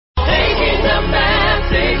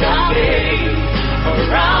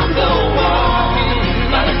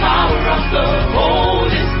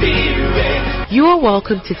are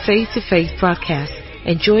welcome to Faith broadcast.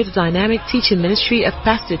 Enjoy the dynamic teaching ministry of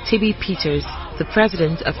Pastor T.B. Peters, the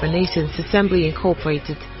president of Renaissance Assembly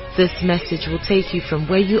Incorporated. This message will take you from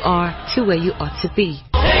where you are to where you ought to be.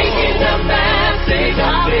 Taking the message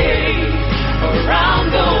of faith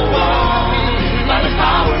around the world by the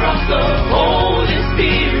power of the Holy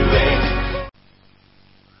Spirit.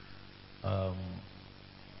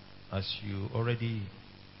 As you already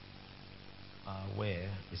are aware,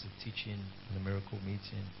 it's a teaching in a miracle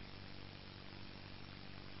meeting.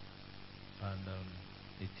 And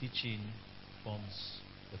the teaching forms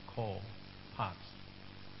the core part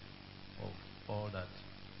of all that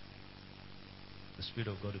the Spirit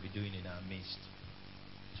of God will be doing in our midst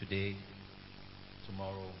today,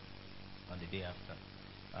 tomorrow, and the day after.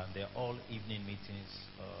 And they're all evening meetings.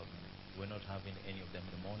 We're not having any of them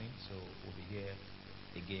in the morning, so we'll be here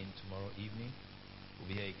again tomorrow evening. We'll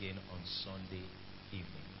be here again on Sunday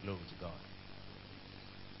evening. Glory to God.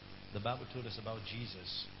 The Bible told us about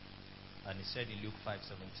Jesus, and he said in Luke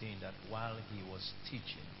 5:17 that while he was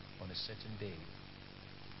teaching on a certain day,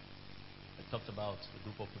 he talked about a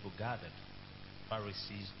group of people gathered,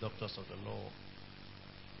 Pharisees, doctors of the law.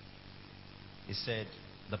 He said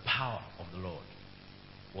the power of the Lord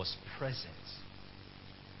was present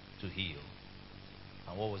to heal.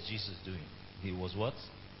 And what was Jesus doing? He was what?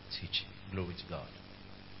 Teaching. Glory to God.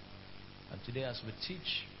 And today as we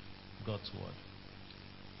teach God's word,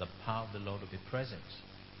 the power of the Lord will be present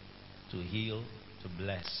to heal, to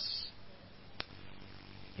bless.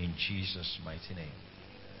 In Jesus' mighty name.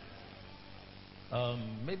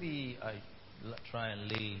 Maybe I try and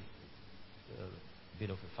lay a bit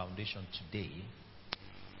of a foundation today,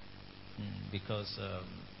 because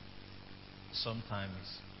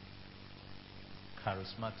sometimes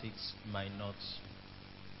charismatics might not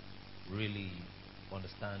really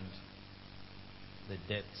understand the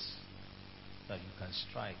depths that you can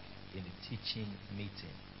strike in a teaching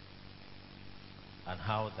meeting, and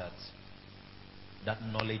how that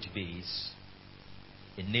knowledge base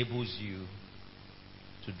enables you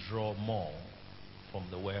to draw more from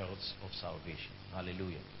the wells of salvation.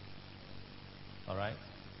 Hallelujah. Alright?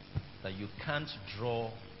 That you can't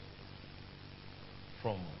draw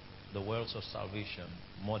from the wells of salvation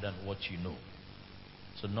more than what you know.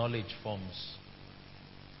 So knowledge forms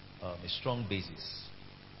a strong basis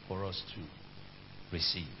for us to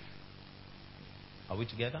receive. Are we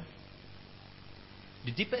together?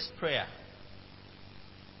 The deepest prayer.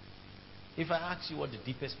 If I ask you what the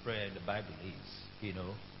deepest prayer in the Bible is,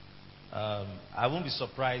 I won't be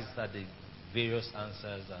surprised at the various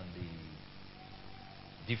answers and the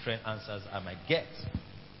different answers I might get.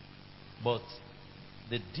 But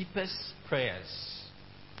the deepest prayers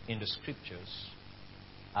in the scriptures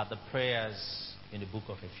are the prayers in the book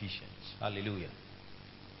of Ephesians. Hallelujah.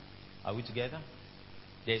 Are we together?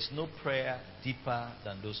 There is no prayer deeper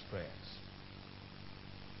than those prayers.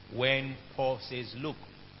 When Paul says, look,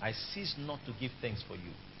 I cease not to give thanks for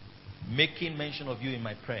you, making mention of you in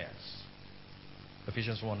my prayers.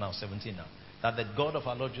 Ephesians 1 now, 17 now. That the God of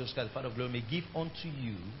our Lord Jesus Christ, the Father of glory, may give unto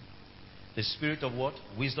you the spirit of what?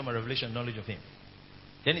 Wisdom and revelation, knowledge of him.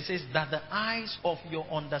 Then it says that the eyes of your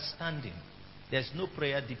understanding. There's no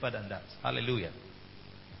prayer deeper than that. Hallelujah.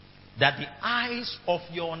 That the eyes of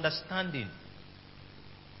your understanding,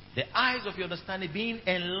 being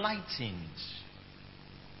enlightened.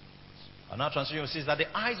 Another translation says that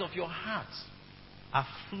the eyes of your heart are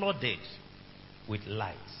flooded with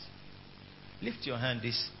light. Lift your hand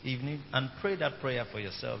this evening and pray that prayer for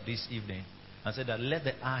yourself this evening, and say that let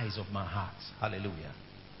the eyes of my heart, hallelujah,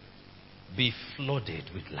 be flooded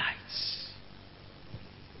with light.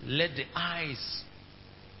 Let the eyes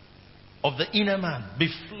of the inner man be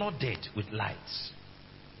flooded with light.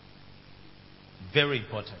 Very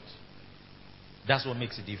important. That's what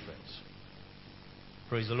makes a difference.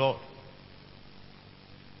 Praise the Lord.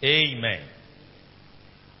 Amen.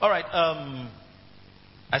 All right.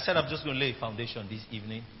 I said I'm just going to lay a foundation this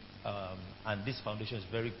evening. And this foundation is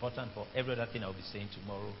very important for every other thing I'll be saying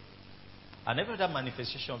tomorrow. And every other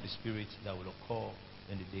manifestation of the Spirit that will occur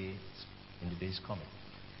in the days coming.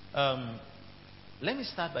 Let me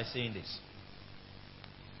start by saying this.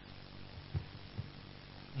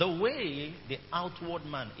 The way the outward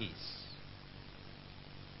man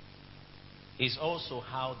is also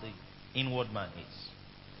how the inward man is.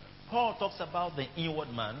 Paul talks about the inward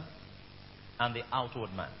man and the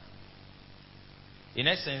outward man. In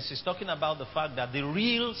essence, he's talking about the fact that the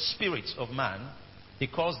real spirit of man, he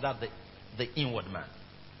calls that the inward man.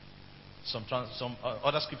 Some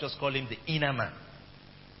other scriptures call him the inner man.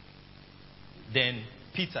 Then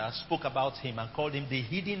Peter spoke about him and called him the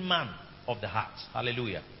hidden man of the heart.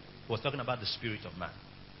 Hallelujah. He was talking about the spirit of man.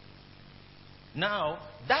 Now,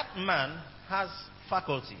 that man has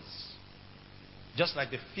faculties. Just like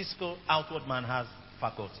the physical outward man has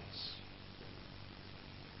faculties.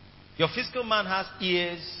 Your physical man has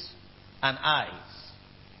ears and eyes.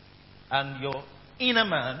 And your inner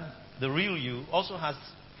man, the real you, also has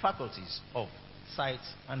faculties of sight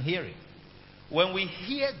and hearing. When we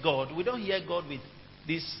hear God, we don't hear God with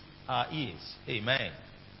these ears. Amen.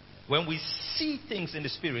 When we see things in the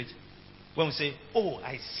spirit, when we say, oh,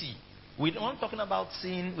 I see, we're not talking about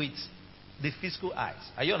seeing with the physical eyes.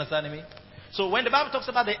 Are you understanding me? So when the Bible talks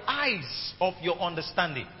about the eyes of your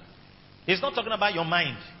understanding, it's not talking about your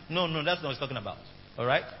mind. No, that's not what it's talking about. All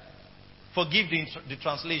right? Forgive the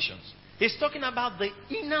translations. He's talking about the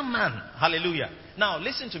inner man. Hallelujah. Now,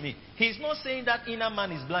 listen to me. He's not saying that inner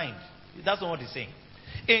man is blind. That's not what he's saying.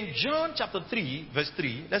 In John chapter 3, verse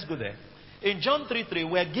 3, let's go there. In John 3:3,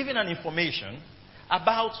 we're given an information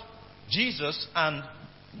about Jesus and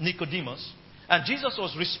Nicodemus. And Jesus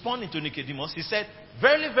was responding to Nicodemus. He said,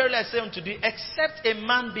 verily, verily, I say unto thee, except a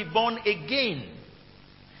man be born again,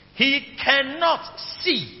 he cannot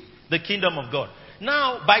see the kingdom of God.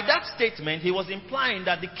 Now, by that statement, he was implying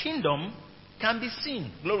that the kingdom can be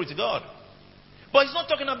seen. Glory to God. But he's not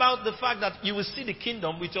talking about the fact that you will see the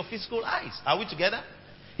kingdom with your physical eyes. Are we together?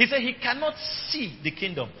 He said he cannot see the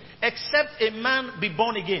kingdom except a man be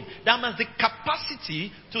born again. That means the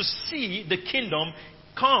capacity to see the kingdom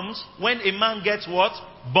comes when a man gets what?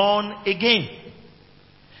 Born again.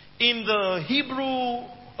 In the Hebrew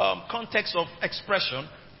context of expression,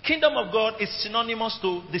 kingdom of God is synonymous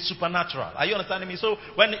to the supernatural. Are you understanding me? So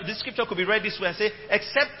when the scripture could be read this way and say,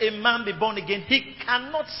 except a man be born again, he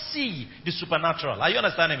cannot see the supernatural. Are you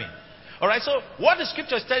understanding me? Alright, so what the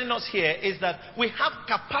scripture is telling us here is that we have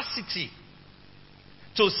capacity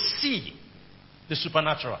to see the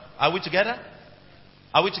supernatural. Are we together?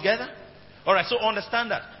 Are we together? Alright, so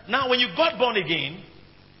understand that. Now when you got born again,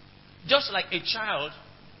 just like a child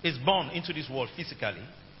is born into this world physically,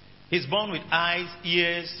 he's born with eyes,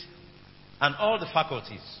 ears, and all the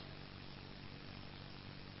faculties.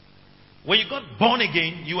 When you got born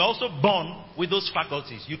again, you were also born with those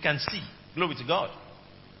faculties. You can see. Glory to God.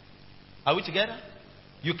 Are we together?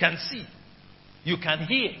 You can see. You can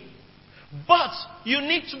hear. But you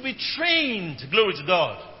need to be trained. Glory to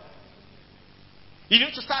God. You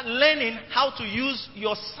need to start learning how to use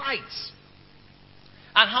your sight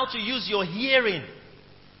and how to use your hearing.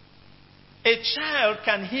 A child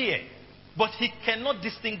can hear, but he cannot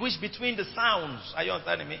distinguish between the sounds. Are you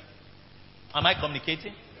understanding me? Am I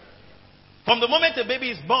communicating? From the moment a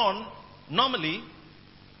baby is born, normally,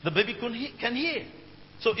 the baby can hear.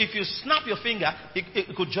 So if you snap your finger,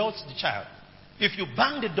 it could jolt the child. If you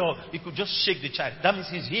bang the door, it could just shake the child. That means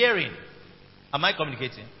he's hearing. Am I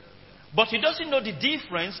communicating? But he doesn't know the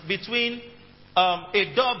difference between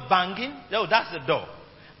a door banging, no, that's the door,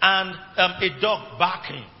 and a dog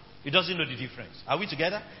barking. He doesn't know the difference. Are we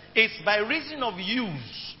together? It's by reason of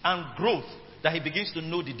use and growth that he begins to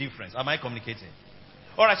know the difference. Am I communicating?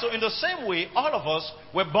 Alright, so in the same way, all of us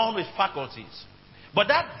were born with faculties. But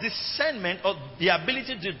that discernment or the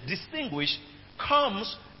ability to distinguish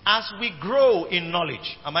comes as we grow in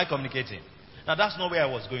knowledge. Am I communicating? Now that's not where I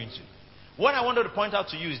was going to. What I wanted to point out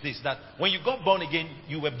to you is this, that when you got born again,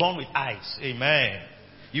 you were born with eyes. Amen.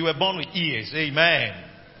 You were born with ears. Amen.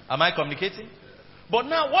 Am I communicating? But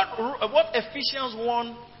now what Ephesians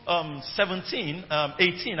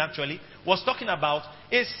 18 actually was talking about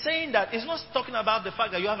is saying that it's not talking about the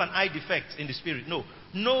fact that you have an eye defect in the spirit. No,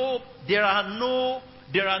 there are no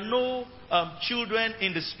children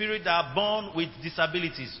in the spirit that are born with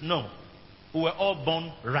disabilities. No. We were all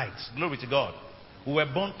born right. Glory to God. We were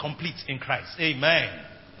born complete in Christ. Amen.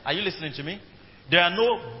 Are you listening to me? There are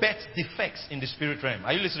no birth defects in the spirit realm.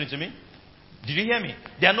 Are you listening to me? Did you hear me?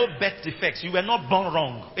 There are no birth defects. You were not born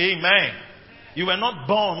wrong. Amen. You were not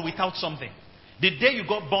born without something. The day you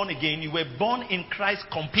got born again, you were born in Christ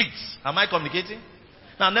complete. Am I communicating?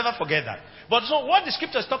 Now, never forget that. But so what the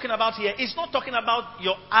scripture is talking about here is not talking about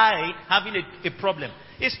your eye having a problem.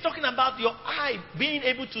 It's talking about your eye being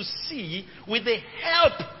able to see with the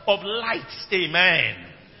help of light. Amen.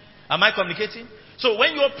 Am I communicating? So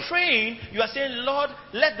when you're praying, you are saying, Lord,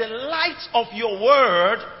 let the light of your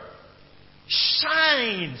word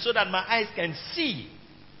shine so that my eyes can see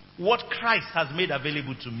what Christ has made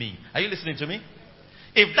available to me. Are you listening to me?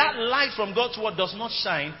 If that light from God's word does not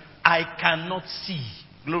shine, I cannot see.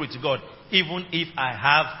 Glory to God. Even if I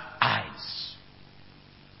have eyes.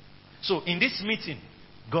 So in this meeting,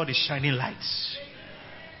 God is shining lights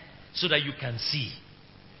so that you can see.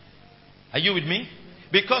 Are you with me?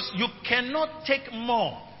 Because you cannot take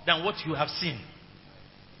more than what you have seen.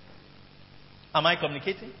 Am I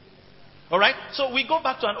communicating? Alright? So we go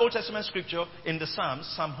back to an Old Testament scripture in the Psalms,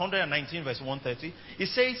 Psalm 119 verse 130. It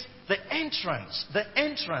says, the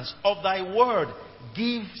entrance of thy word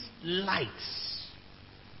gives light.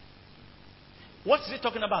 What is it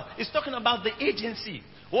talking about? It's talking about the agency.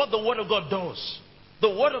 What the word of God does. The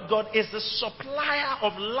word of God is the supplier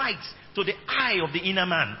of light to the eye of the inner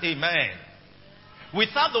man. Amen.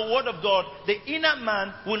 Without the word of God, the inner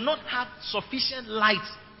man will not have sufficient light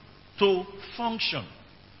to function.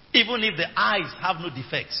 Even if the eyes have no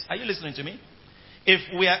defects. Are you listening to me? If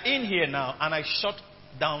we are in here now and I shut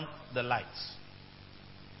down the lights.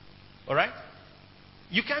 Alright?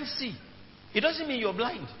 You can't see. It doesn't mean you're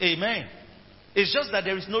blind. Amen. It's just that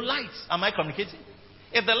there is no light. Am I communicating?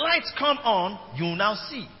 If the lights come on, you will now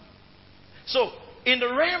see. So, in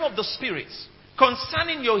the realm of the spirits,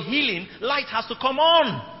 concerning your healing, light has to come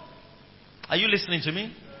on. Are you listening to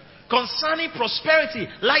me? Concerning prosperity,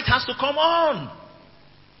 light has to come on.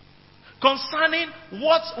 Concerning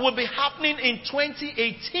what will be happening in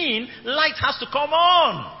 2018, light has to come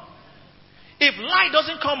on. If light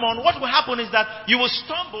doesn't come on, what will happen is that you will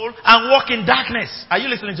stumble and walk in darkness. Are you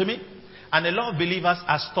listening to me? And a lot of believers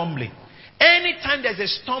are stumbling. Anytime there's a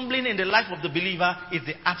stumbling in the life of the believer, is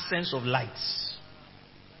the absence of light.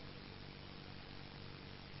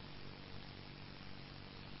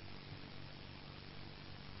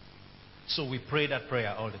 So we pray that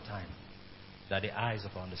prayer all the time. That the eyes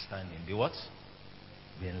of understanding be what?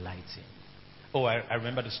 Be enlightened. Oh, I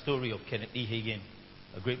remember the story of Kenneth E. Hagin,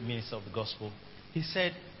 a great minister of the gospel. He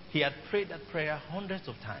said he had prayed that prayer hundreds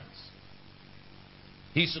of times.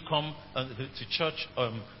 He used to come to church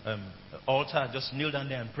altar, just kneel down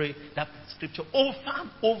there and pray that scripture over and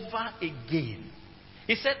over again.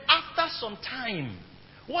 He said after some time,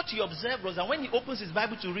 what he observed was that when he opens his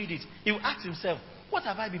Bible to read it, he will ask himself, what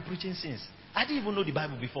have I been preaching since? I didn't even know the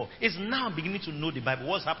Bible before. He's now beginning to know the Bible.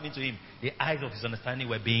 What's happening to him? The eyes of his understanding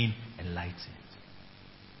were being enlightened.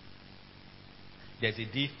 There's a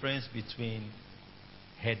difference between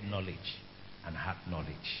head knowledge and heart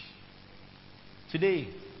knowledge. Today,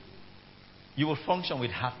 you will function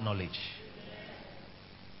with heart knowledge.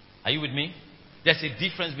 Are you with me? There's a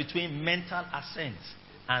difference between mental assent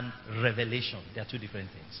and revelation. They are two different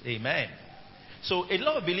things. Amen. So a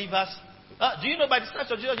lot of believers, do you know by the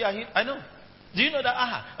stripes of Jesus you are healed? I know. Do you know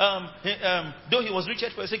that though he was rich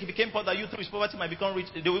for your sake, he became poor that you through his poverty might become rich?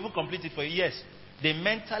 They will even complete it for you. Yes. They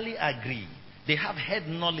mentally agree. They have head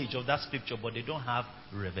knowledge of that scripture, but they don't have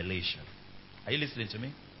revelation. Are you listening to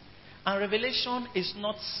me? And revelation is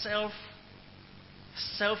not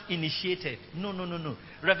self-initiated. No.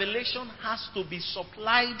 Revelation has to be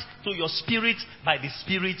supplied to your spirit by the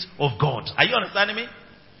Spirit of God. Are you understanding me?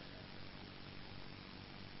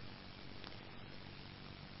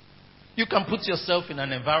 You can put yourself in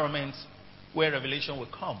an environment where revelation will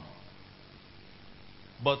come.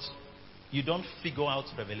 But you don't figure out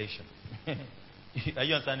revelation. Are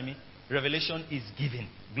you understanding me? Revelation is given.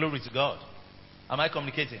 Glory to God. Am I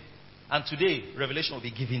communicating? And today, revelation will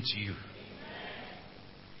be given to you.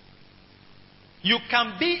 You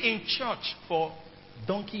can be in church for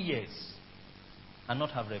donkey years and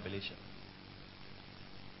not have revelation.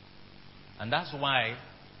 And that's why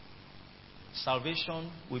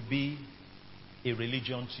salvation will be a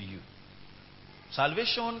religion to you.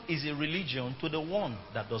 Salvation is a religion to the one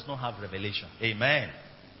that does not have revelation. Amen.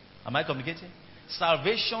 Am I communicating?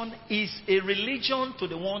 Salvation is a religion to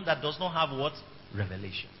the one that does not have what?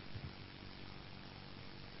 Revelation.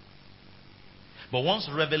 But once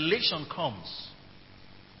revelation comes,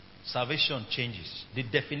 salvation changes. The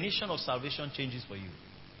definition of salvation changes for you.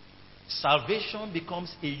 Salvation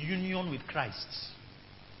becomes a union with Christ.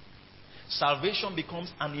 Salvation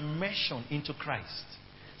becomes an immersion into Christ.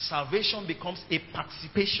 Salvation becomes a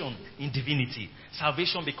participation in divinity.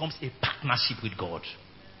 Salvation becomes a partnership with God.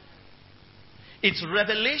 It's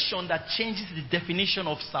revelation that changes the definition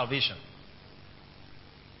of salvation.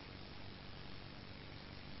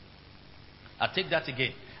 I'll take that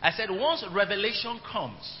again. I said once revelation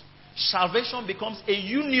comes, salvation becomes a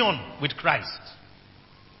union with Christ.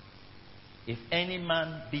 If any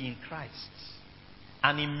man be in Christ,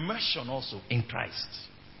 an immersion also in Christ,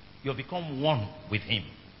 you become one with him.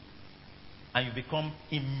 And you become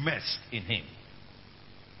immersed in him.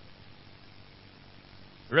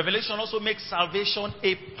 Revelation also makes salvation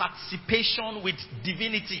a participation with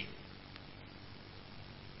divinity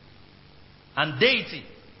and deity.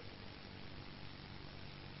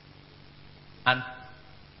 And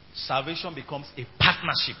salvation becomes a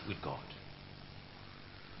partnership with God.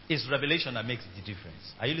 It's revelation that makes the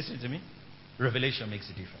difference. Are you listening to me? Revelation makes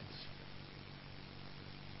the difference.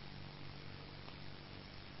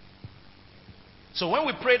 So when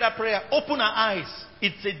we pray that prayer, open our eyes.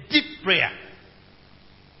 It's a deep prayer.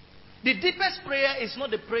 The deepest prayer is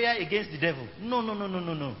not the prayer against the devil.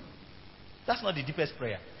 No. That's not the deepest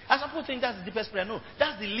prayer. As some people think that's the deepest prayer. No,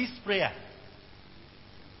 that's the least prayer.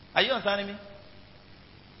 Are you understanding me?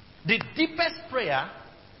 The deepest prayer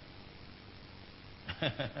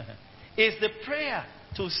is the prayer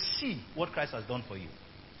to see what Christ has done for you.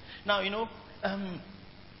 Now,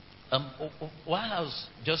 while I was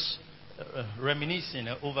just reminiscing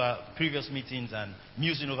over previous meetings and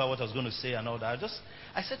musing over what I was going to say and all that,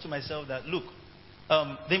 I said to myself that, look,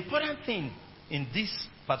 the important thing in this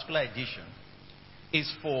particular edition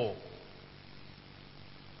is for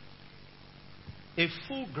a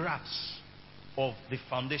full grasp of the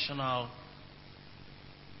foundational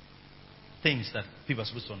things that people are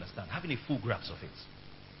supposed to understand. Having a full grasp of it.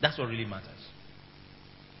 That's what really matters.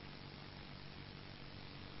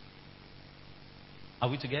 Are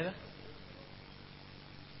we together?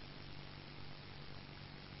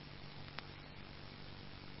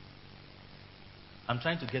 I'm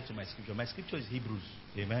trying to get to my scripture. My scripture is Hebrews.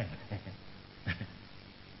 Amen.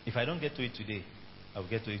 If I don't get to it today, I will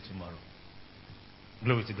get to it tomorrow.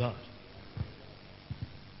 Glory to God.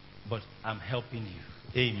 But I'm helping you.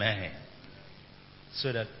 Amen.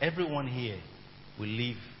 So that everyone here will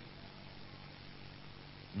live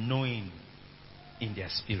knowing in their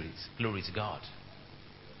spirits. Glory to God.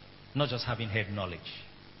 Not just having head knowledge.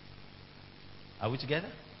 Are we together?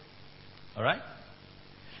 Alright?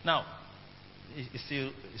 Now,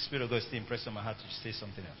 the Spirit of God is still impressed on my heart to say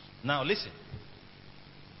something else. Now listen.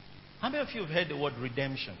 How many of you have heard the word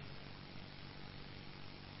redemption?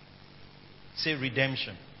 Say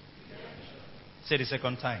redemption. Say the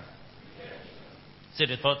second time. Say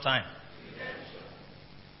the third time.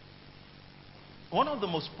 One of the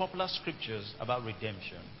most popular scriptures about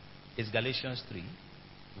redemption is Galatians 3,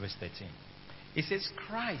 verse 13. It says,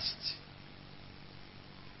 Christ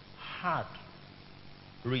had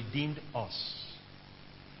redeemed us.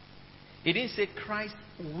 It didn't say Christ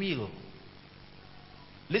will.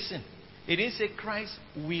 Listen, it didn't say Christ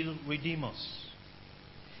will redeem us.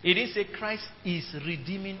 It didn't say Christ is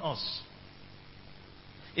redeeming us.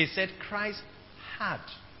 It said Christ had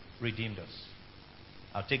redeemed us.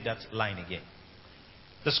 I'll take that line again.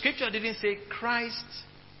 The scripture didn't say Christ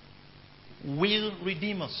will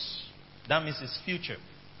redeem us. That means it's future.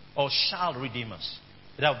 Or shall redeem us.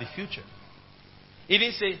 That would be future. It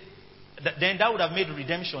didn't say, then that would have made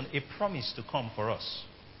redemption a promise to come for us.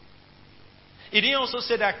 It didn't also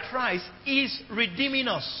say that Christ is redeeming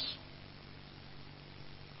us.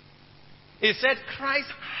 It said Christ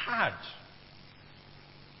had.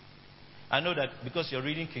 I know that because you're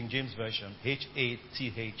reading King James Version,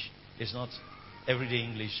 H-A-T-H is not everyday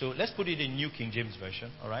English. So let's put it in New King James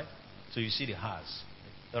Version, alright? So you see the has.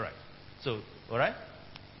 Alright. So, alright?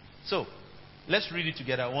 So, let's read it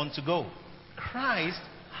together. I want to go. Christ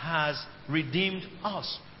has redeemed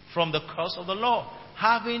us from the curse of the law,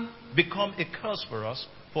 having become a curse for us,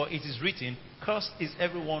 for it is written, cursed is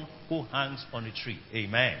everyone who hangs on a tree.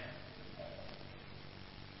 Amen.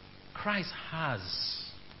 Christ has.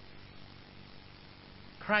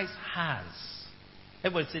 Christ has.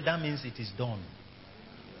 Everybody say, that means it is done.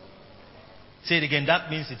 Say it again,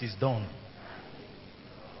 that means it is done.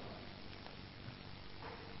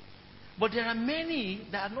 But there are many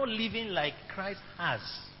that are not living like Christ has.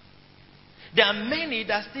 There are many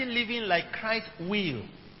that are still living like Christ will.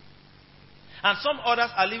 And some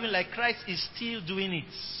others are living like Christ is still doing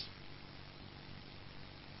it.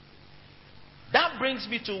 That brings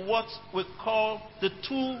me to what we call the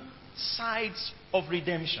two sides of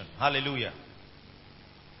redemption. Hallelujah.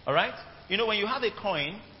 Alright? You know, when you have a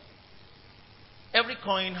coin, every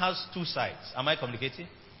coin has two sides. Am I communicating?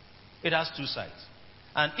 It has two sides.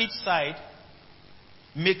 And each side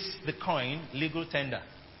makes the coin legal tender.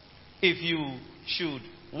 If you should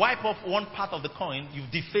wipe off one part of the coin,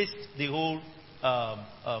 you've defaced the whole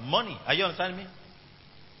money. Are you understanding me?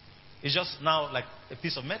 It's just now like a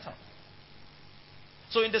piece of metal.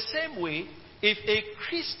 So in the same way, if a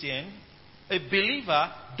Christian, a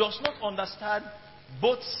believer, does not understand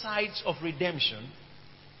both sides of redemption,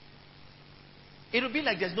 it will be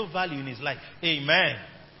like there's no value in his life. Amen.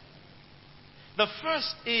 The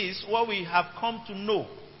first is what we have come to know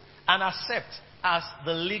and accept as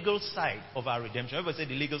the legal side of our redemption. Everybody say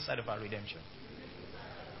the legal side of our redemption.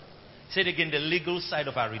 Say it again, the legal side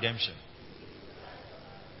of our redemption.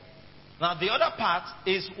 Now the other part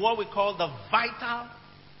is what we call the vital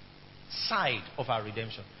side of our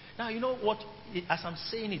redemption. Now you know what, as I'm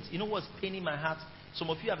saying it, you know what's paining my heart? Some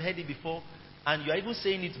of you have heard it before and you are even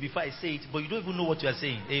saying it before I say it, but you don't even know what you are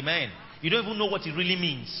saying. Amen. You don't even know what it really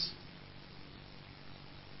means.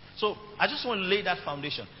 So I just want to lay that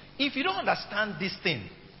foundation. If you don't understand this thing,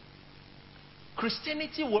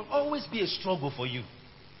 Christianity will always be a struggle for you.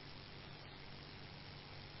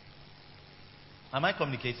 Am I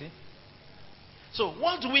communicating? So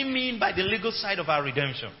what do we mean by the legal side of our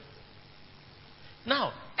redemption?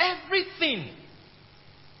 Now, everything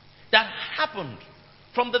that happened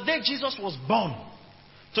from the day Jesus was born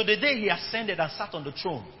to the day he ascended and sat on the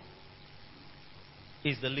throne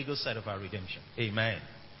is the legal side of our redemption. Amen.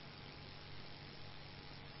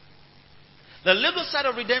 The legal side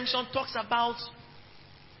of redemption talks about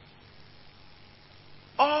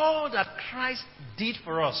all that Christ did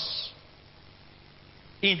for us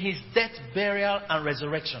in his death, burial, and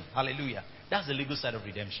resurrection. Hallelujah. That's the legal side of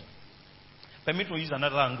redemption. Permit me to use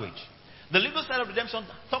another language. The legal side of redemption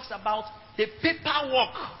talks about the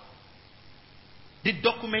paperwork, the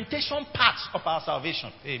documentation part of our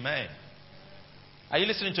salvation. Amen. Are you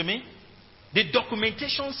listening to me? The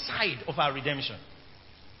documentation side of our redemption.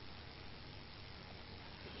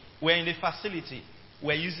 We're in the facility.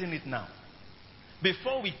 We're using it now.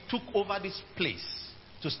 Before we took over this place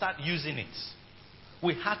to start using it,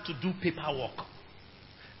 we had to do paperwork.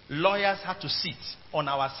 Lawyers had to sit on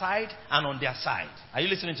our side and on their side. Are you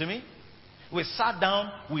listening to me? We sat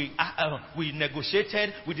down, we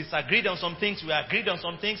negotiated, we disagreed on some things, we agreed on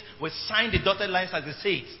some things, we signed the dotted lines as it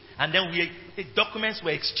says, and then the documents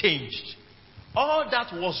were exchanged. All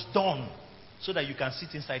that was done so that you can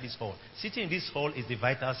sit inside this hall. Sitting in this hall is the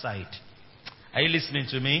vital side. Are you listening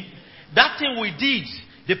to me? That thing we did,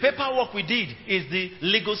 the paperwork we did, is the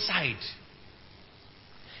legal side.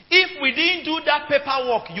 If we didn't do that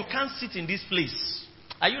paperwork, you can't sit in this place.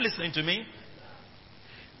 Are you listening to me?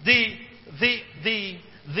 The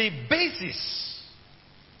basis,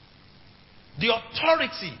 the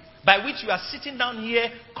authority by which you are sitting down here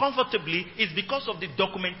comfortably is because of the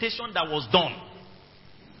documentation that was done.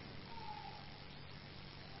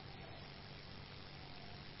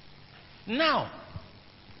 Now,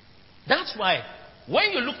 that's why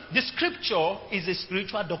when you look, the scripture is a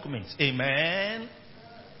spiritual document. Amen.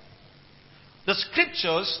 The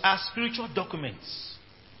scriptures are spiritual documents.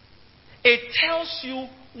 It tells you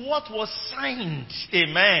what was signed.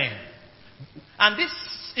 Amen. And this,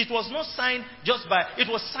 it was not signed just by, it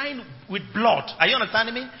was signed with blood. Are you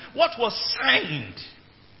understanding me? What was signed?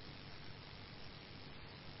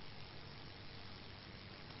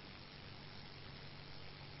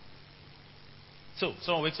 So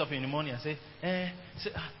someone wakes up in the morning and say,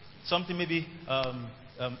 something maybe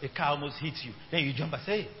a car almost hits you. Then you jump and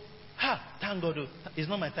say, thank God, it's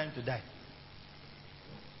not my time to die.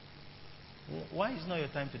 Why is not your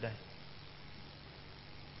time to die?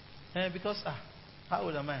 Because, how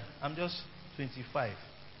old am I? I'm just 25.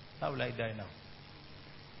 How will I die now?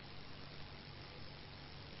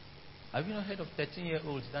 Have you not heard of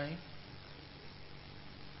 13-year-olds dying?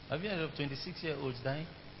 Have you heard of 26-year-olds dying?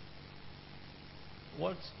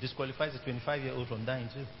 What disqualifies a 25-year-old from dying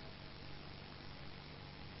too?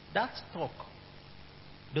 That talk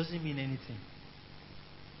doesn't mean anything.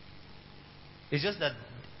 It's just that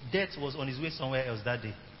death was on his way somewhere else that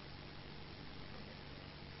day.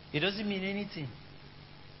 It doesn't mean anything.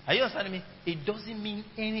 Are you understanding me? It doesn't mean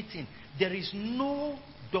anything. There is no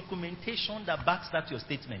documentation that backs that your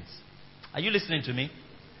statements. Are you listening to me?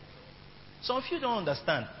 Some of you don't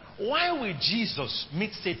understand. Why will Jesus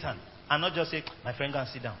meet Satan and not just say, my friend, go and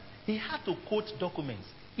sit down? He had to quote documents.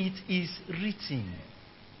 It is written.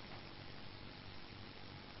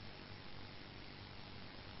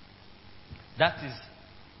 That is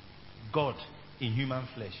God in human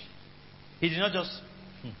flesh. He did not just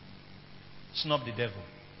snub the devil.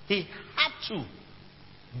 He had to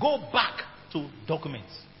go back to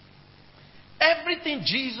documents. Everything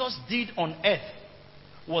Jesus did on earth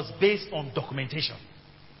was based on documentation.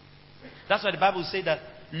 That's why the Bible says that,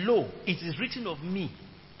 lo, it is written of me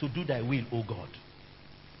to do thy will, O God.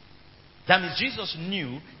 That means Jesus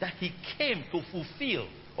knew that he came to fulfill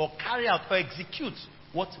or carry out or execute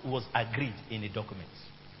what was agreed in the documents.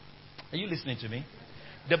 Are you listening to me?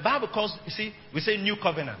 The Bible calls, you see, we say new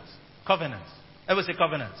covenant. Covenant. Ever say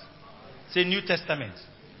covenant? Say New Testament.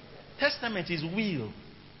 Testament is will.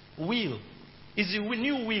 Will. Is a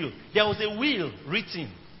new will. There was a will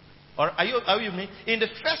written. Or are you with me? In the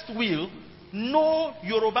first will, no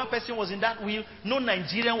Yoruba person was in that will. No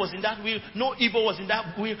Nigerian was in that will. No Igbo was in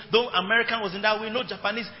that will. No American was in that will. No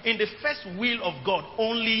Japanese. In the first will of God,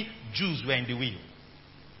 only Jews were in the will.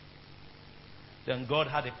 Then God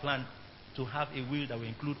had a plan to have a will that will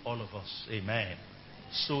include all of us. Amen.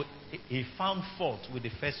 So he found fault with the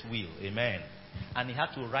first will. Amen. And he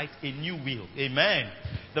had to write a new will. Amen.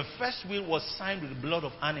 The first will was signed with the blood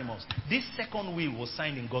of animals. This second will was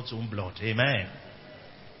signed in God's own blood. Amen.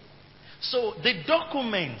 So the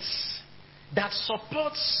documents that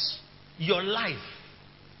supports your life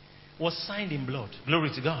was signed in blood.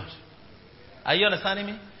 Glory to God. Are you understanding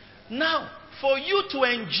me? Now, for you to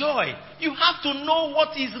enjoy, you have to know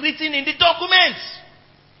what is written in the documents.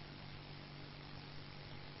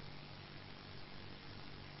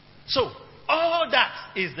 So, all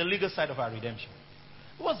that is the legal side of our redemption.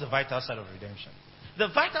 What's the vital side of redemption? The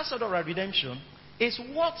vital side of our redemption is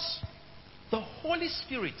what the Holy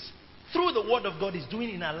Spirit, through the Word of God, is doing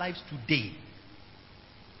in our lives today.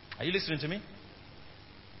 Are you listening to me?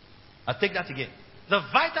 I'll take that again. The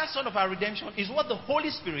vital side of our redemption is what the Holy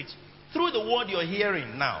Spirit, through the Word you're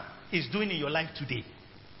hearing now, is doing in your life today.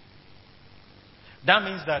 That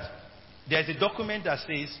means that there's a document that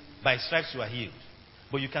says, by stripes you are healed.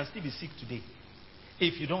 But you can still be sick today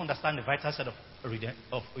if you don't understand the vital side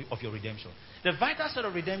of your redemption. The vital side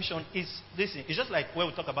of redemption is, listen, it's just like when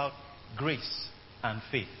we talk about grace and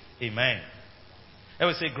faith. Amen. I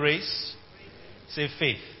will say grace, say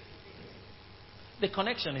faith. The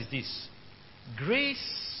connection is this.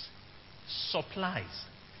 Grace supplies,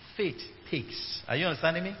 faith takes. Are you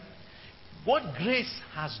understanding me? What grace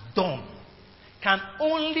has done can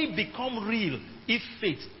only become real if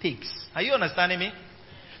faith takes. Are you understanding me?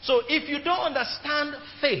 So if you don't understand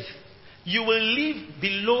faith, you will live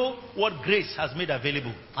below what grace has made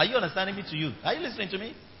available. Are you understanding me to you? Are you listening to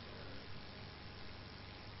me?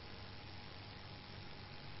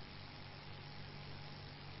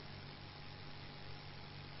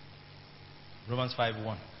 Romans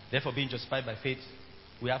 5:1. Therefore, being justified by faith,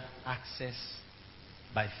 we have access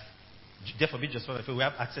by. Therefore, being justified by faith, we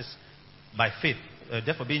have access by faith.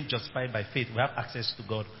 Therefore, being justified by faith, we have access to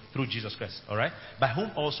God through Jesus Christ. All right. By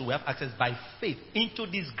whom also we have access by faith into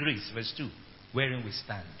this grace, verse 2, wherein we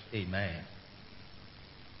stand. Amen.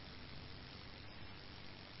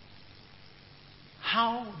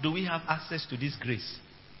 How do we have access to this grace?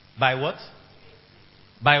 By what?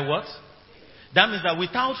 By what? That means that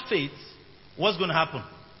without faith, what's going to happen?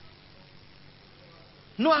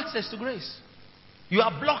 No access to grace. You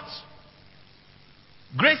are blocked.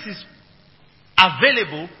 Grace is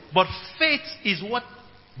available, but faith is what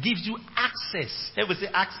gives you access. Everybody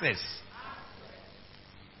say access.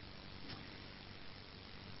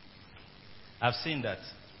 I've seen that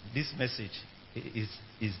this message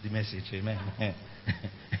is the message. Amen.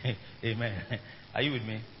 Amen. Are you with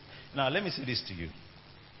me? Now let me say this to you.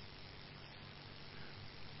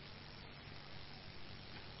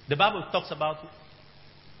 The Bible talks about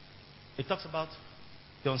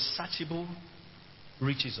the unsearchable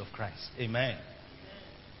riches of Christ. Amen.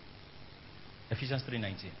 Ephesians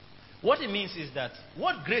 3:19. What it means is that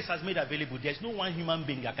what grace has made available, there's no one human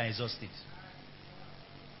being that can exhaust it.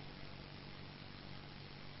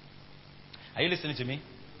 Are you listening to me?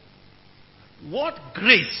 What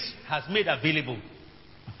grace has made available,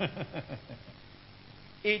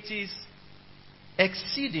 it is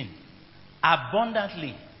exceeding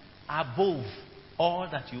abundantly above all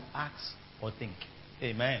that you ask or think.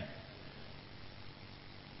 Amen.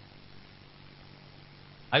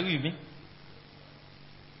 Are you with me?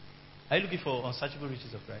 Are you looking for unsearchable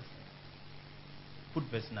riches of Christ? Put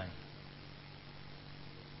verse 9.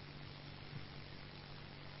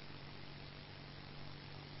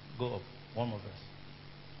 Go up. One more verse.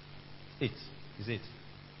 8. Is 8.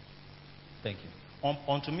 Thank you.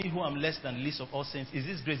 Unto me who am less than the least of all saints, is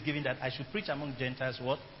this grace given that I should preach among Gentiles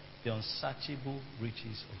what? The unsearchable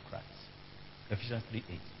riches of Christ. Ephesians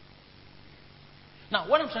 3:8. Now,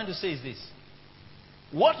 what I'm trying to say is this.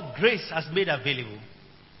 What grace has made available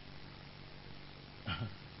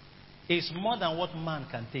is more than what man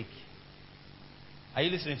can take. Are you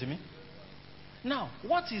listening to me? Now,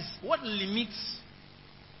 what limits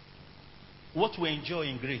what we enjoy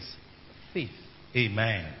in grace? Faith.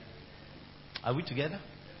 Amen. Are we together?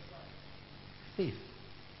 Faith.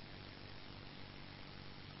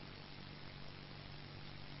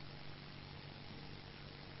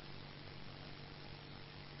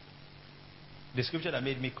 The scripture that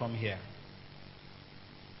made me come here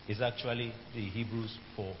is actually the Hebrews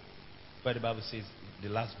 4, where the Bible says, the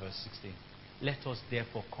last verse 16, let us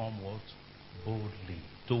therefore come what? Boldly.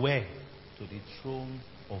 To where? To the throne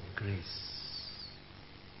of grace.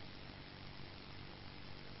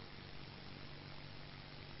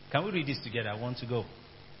 Can we read this together? I want to go.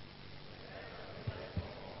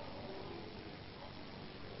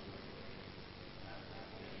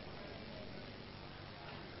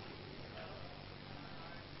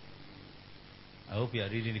 I hope you are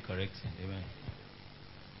reading it correctly. Amen.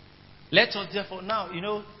 Let us therefore, now,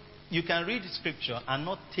 you can read the scripture and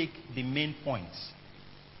not take the main points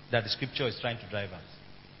that the scripture is trying to drive at.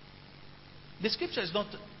 The scripture is not,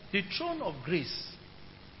 the throne of grace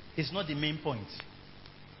is not the main point.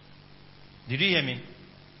 Did you hear me?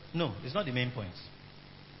 No, it's not the main point.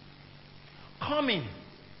 Coming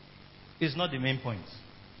is not the main point.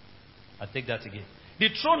 I'll take that again. The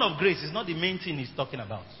throne of grace is not the main thing he's talking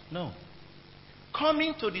about. No.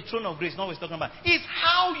 Coming to the throne of grace is not what he's talking about. It's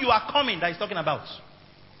how you are coming that he's talking about.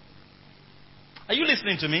 Are you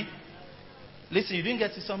listening to me? Listen, you didn't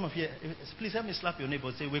get to some of you. Please help me slap your neighbor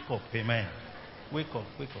and say, wake up. Amen. Wake up,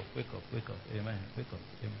 wake up, wake up, wake up. Amen. Wake up.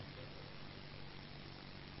 Amen.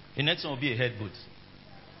 The next one will be a head boot.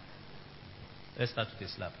 Let's start with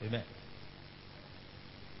a slap. Amen.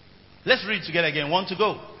 Let's read together again. 1 to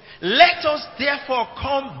go. Let us therefore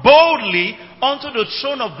come boldly unto the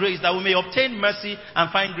throne of grace, that we may obtain mercy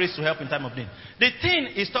and find grace to help in time of need. The thing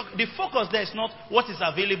is, the focus there is not what is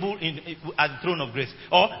available at the throne of grace,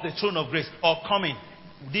 or the throne of grace, or coming.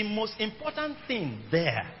 The most important thing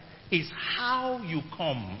there is how you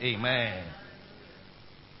come. Amen.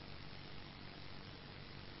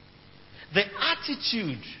 The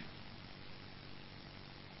attitude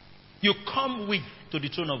you come with to the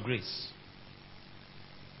throne of grace.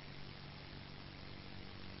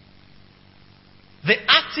 The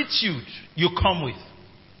attitude you come with.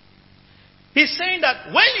 He's saying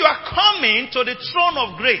that when you are coming to the throne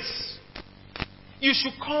of grace, you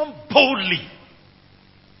should come boldly.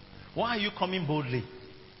 Why are you coming boldly?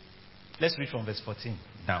 Let's read from verse 14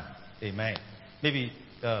 down. Amen. Maybe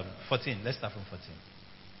 14. Let's start from 14.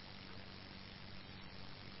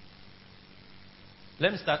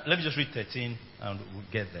 Let me just read 13 and we'll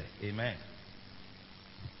get there. Amen.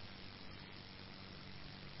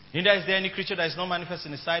 Neither is there any creature that is not manifest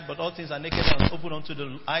in his sight, but all things are naked and open unto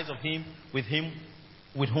the eyes of him with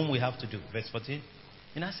whom we have to do. Verse 14.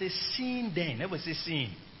 And I say, seeing then. Everybody say, seeing.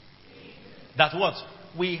 That what?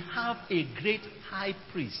 We have a great high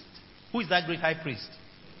priest. Who is that great high priest?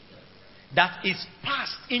 That is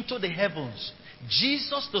passed into the heavens.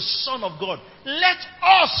 Jesus, the Son of God. Let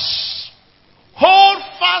us hold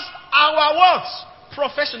fast our words.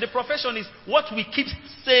 Profession. The profession is what we keep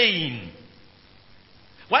saying.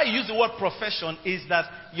 Why I use the word profession is that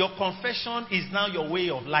your confession is now your way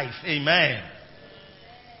of life. Amen.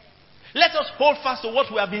 Let us hold fast to what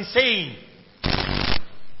we have been saying.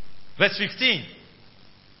 Verse 15.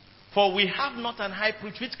 For we have not an high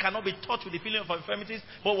priest which cannot be touched with the feeling of our infirmities,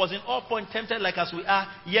 but was in all points tempted like as we are,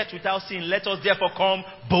 yet without sin. Let us therefore come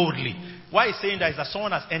boldly. Why he's saying that is that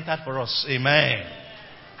someone has entered for us. Amen.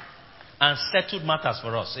 And settled matters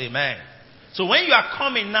for us. Amen. So when you are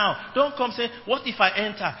coming now, don't come say, what if I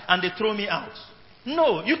enter and they throw me out?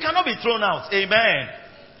 No, you cannot be thrown out. Amen.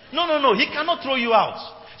 No. He cannot throw you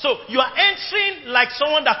out. So you are entering like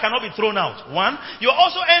someone that cannot be thrown out. One, you're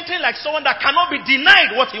also entering like someone that cannot be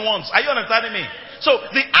denied what he wants. Are you understanding me? So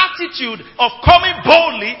the attitude of coming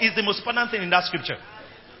boldly is the most important thing in that scripture.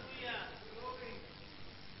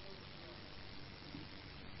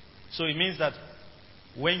 So it means that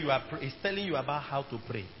when you are, it's telling you about how to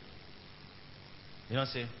pray. You don't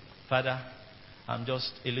say, Father, I'm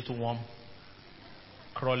just a little warm,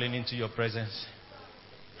 crawling into your presence.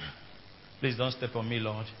 Please don't step on me,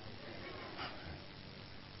 Lord.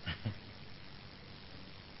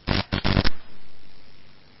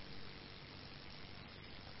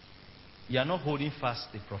 You are not holding fast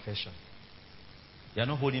the profession. You are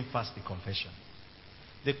not holding fast the confession.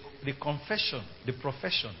 The confession, the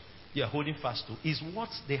profession you are holding fast to is what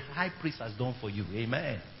the high priest has done for you.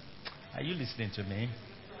 Amen. Are you listening to me?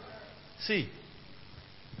 See,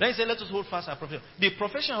 then he said, let us hold fast our profession. The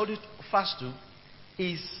profession holding fast to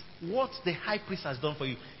is what the high priest has done for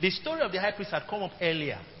you. The story of the high priest had come up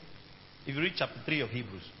earlier. If you read chapter 3 of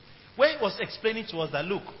Hebrews, where he was explaining to us that,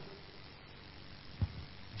 look,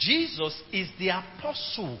 Jesus is the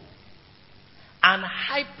apostle and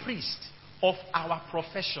high priest of our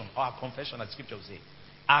profession, or our confession, as scripture will say.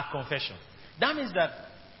 Our confession. That means that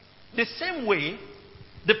the same way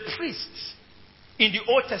the priests in the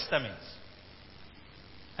Old Testament,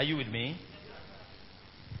 are you with me?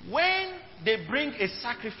 When they bring a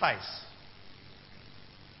sacrifice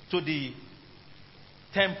to the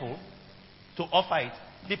temple to offer it,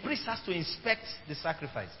 the priest has to inspect the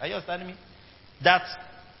sacrifice. Are you understanding me? That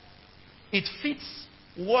it fits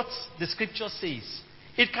what the scripture says.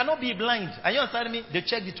 It cannot be blind. Are you understanding me? They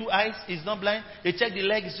check the 2 eyes, it's not blind. They check the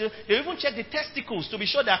legs, they even check the testicles to be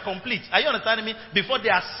sure they are complete. Are you understanding me? Before they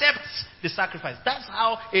accept the sacrifice. That's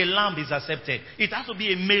how a lamb is accepted. It has to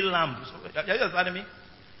be a male lamb. Are you understanding me?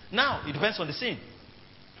 Now, it depends on the sin.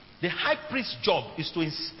 The high priest's job is to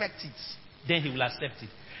inspect it. Then he will accept it.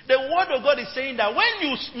 The word of God is saying that when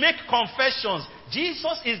you make confessions,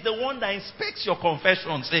 Jesus is the one that inspects your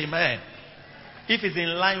confessions. Amen. If it's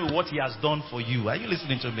in line with what he has done for you. Are you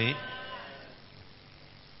listening to me?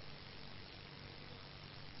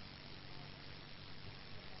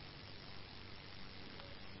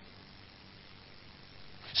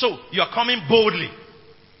 So, you are coming boldly.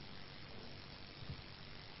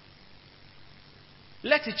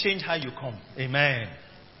 Let it change how you come. Amen.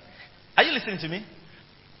 Are you listening to me?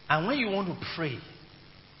 And when you want to pray,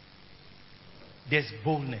 there's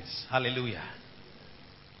boldness. Hallelujah.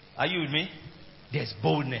 Are you with me? There's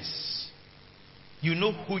boldness. You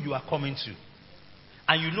know who you are coming to.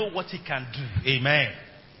 And you know what he can do. Amen.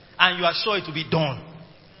 And you are sure it will be done.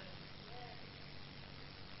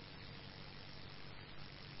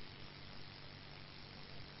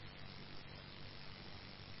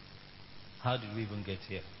 How did we even get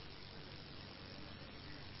here?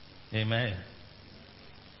 Amen.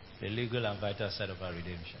 The legal and vital side of our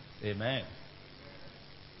redemption. Amen.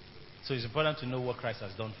 So it's important to know what Christ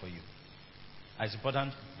has done for you. It's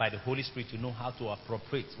important by the Holy Spirit to know how to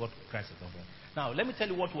appropriate what Christ has done for you. Now, let me tell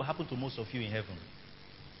you what will happen to most of you in heaven.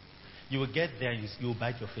 You will get there and you will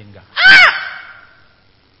bite your finger. Ah!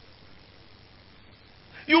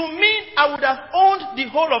 You mean I would have owned the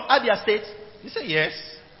whole of Abia State? You say yes.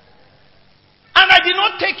 And I did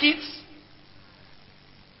not take it.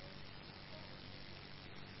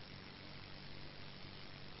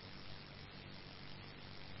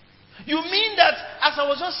 You mean that as I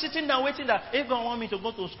was just sitting there waiting that if God wants me to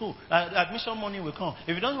go to school, admission money will come.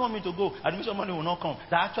 If He doesn't want me to go, admission money will not come.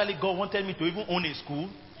 That actually God wanted me to even own a school.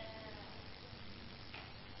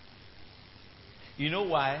 You know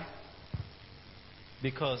why?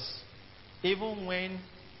 Because even when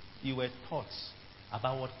you were taught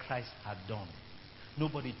about what Christ had done,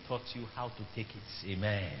 nobody taught you how to take it.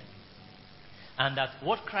 Amen. And that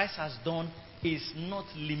what Christ has done is not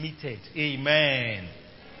limited. Amen.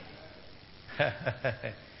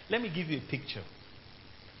 Let me give you a picture.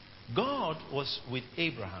 God was with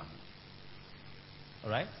Abraham.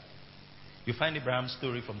 Alright? You find Abraham's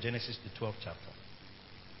story from Genesis the 12th chapter.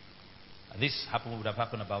 And this would have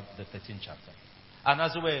happened about the 13th chapter. And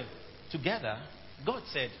as they were together, God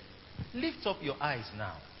said, lift up your eyes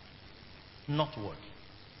now. Northward.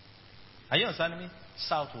 Are you understanding me?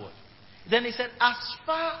 Southward. Then he said, as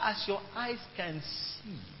far as your eyes can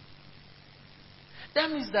see.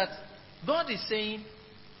 That means that God is saying,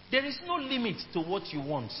 there is no limit to what you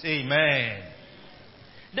want. Amen.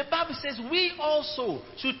 The Bible says we also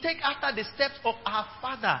should take after the steps of our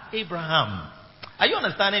father Abraham. Are you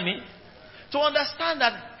understanding me? To understand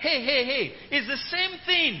that, hey, it's the same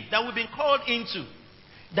thing that we've been called into.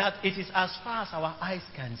 That it is as far as our eyes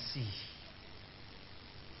can see.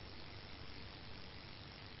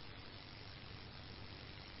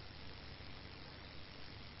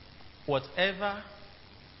 Whatever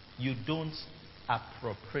you don't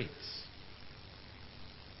appropriate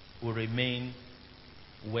will remain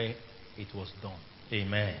where it was done.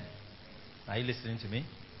 Amen. Are you listening to me?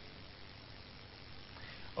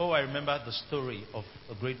 Oh, I remember the story of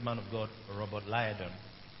a great man of God, Robert Liardon.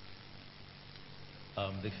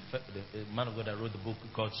 The man of God that wrote the book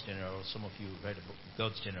God's Generals. Some of you read the book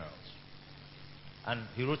God's Generals. And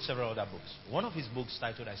he wrote several other books. One of his books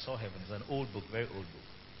titled I Saw Heaven is an old book, very old book.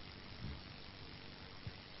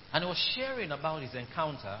 And he was sharing about his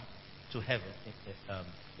encounter to heaven,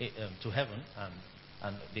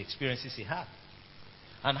 and the experiences he had.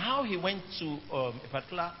 And how he went to a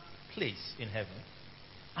particular place in heaven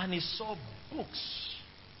and he saw books.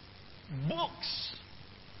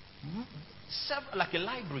 Like a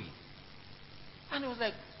library. And he was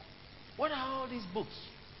like, what are all these books?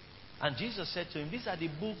 And Jesus said to him, these are the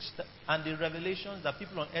books and the revelations that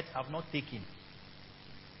people on earth have not taken.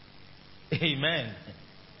 Amen.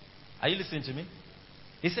 Are you listening to me?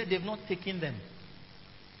 He said they've not taken them.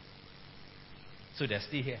 So they're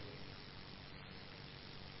still here.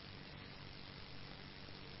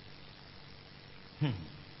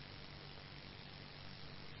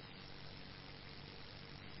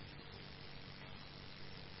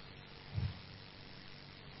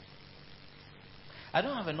 I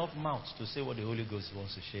don't have enough mouth to say what the Holy Ghost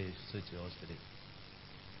wants to share to us today.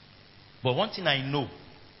 But one thing I know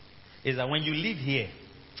is that when you live here,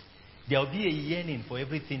 there will be a yearning for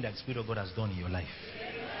everything that the Spirit of God has done in your life.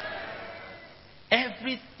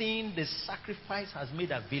 Everything the sacrifice has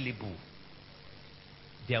made available,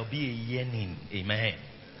 there will be a yearning, amen,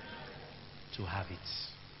 to have it,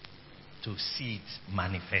 to see it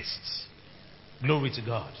manifest. Glory to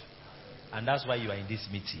God. And that's why you are in this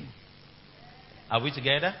meeting. Are we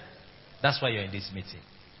together? That's why you're in this meeting.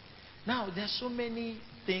 Now, there's so many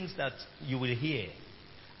things that you will hear.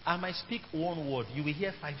 I might speak one word, you will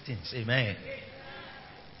hear 5 things. Amen.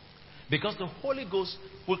 Because the Holy Ghost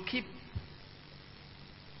will keep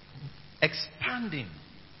expanding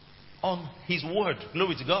on His word.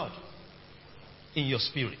 Glory to God. In your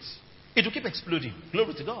spirit. It will keep exploding.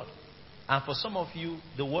 Glory to God. And for some of you,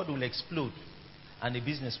 the word will explode and a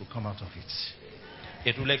business will come out of it.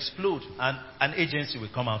 It will explode and an agency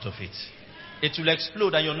will come out of it. It will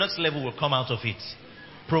explode and your next level will come out of it.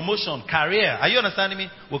 Promotion, career, are you understanding me?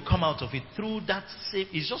 Will come out of it through that same.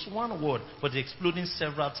 It's just one word, but it's exploding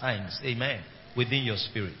several times. Amen. Within your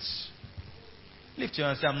spirits. Lift your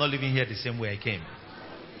hand and say, I'm not living here the same way I came.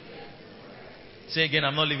 Say again,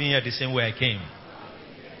 I'm not living here the same way I came.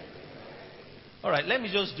 All right, let me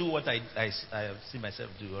just do what I have seen myself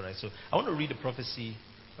do. All right, so I want to read the prophecy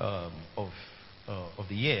of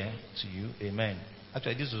the year to you. Amen.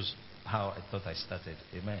 Actually, this was how I thought I started.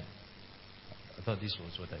 Amen. I thought this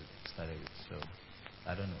was what I started with. So,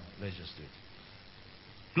 I don't know. Let's just do it.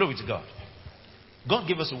 Glory to God. God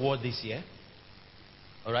gave us a word this year.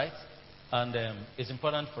 All right? And it's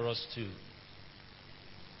important for us to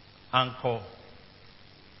anchor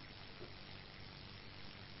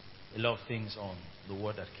a lot of things on the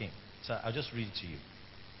word that came. So I'll just read it to you.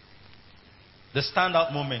 The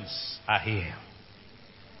standout moments are here.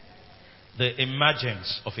 The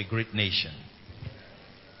emergence of a great nation.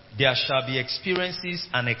 There shall be experiences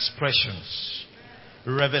and expressions,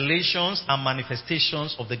 revelations and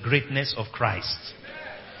manifestations of the greatness of Christ.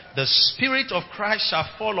 The Spirit of Christ shall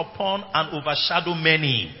fall upon and overshadow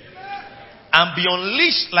many and be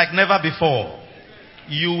unleashed like never before.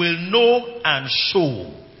 You will know and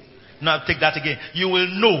show. Now take that again. You will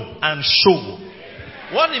know and show.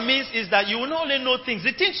 What it means is that you will not only know things.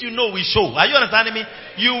 The things you know will show. Are you understanding me?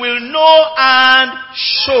 You will know and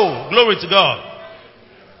show. Glory to God.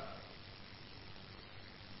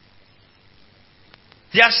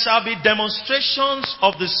 There shall be demonstrations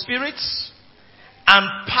of the spirits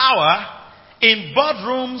and power in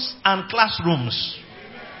boardrooms and classrooms.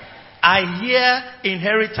 I hear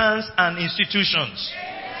inheritance and institutions.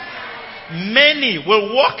 Many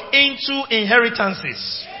will walk into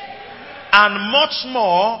inheritances. And much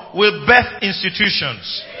more will birth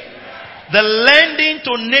institutions. The lending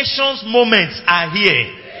to nations moments are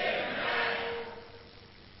here.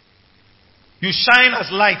 You shine as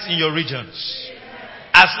lights in your regions.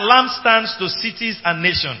 As lampstands to cities and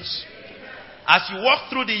nations. As you walk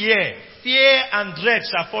through the year, fear and dread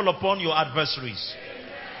shall fall upon your adversaries.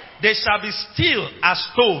 They shall be still as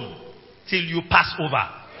stone till you pass over.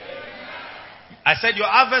 I said your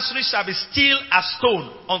adversaries shall be still as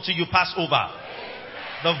stone until you pass over.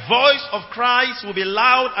 The voice of Christ will be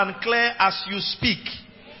loud and clear as you speak.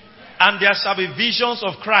 And there shall be visions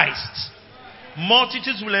of Christ.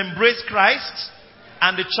 Multitudes will embrace Christ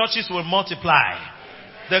and the churches will multiply.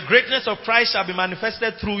 The greatness of Christ shall be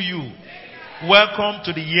manifested through you. Welcome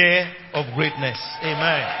to the year of greatness.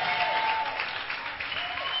 Amen.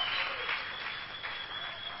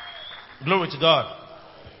 Glory to God.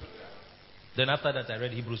 Then after that I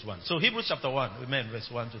read Hebrews 1. So Hebrews chapter 1. Amen. Verse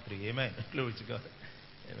 1 to 3. Amen. Glory to God.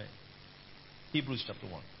 Amen. Hebrews chapter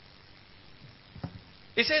 1.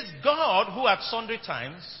 It says, God who at sundry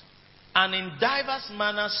times and in divers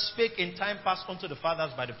manners spake in time past unto the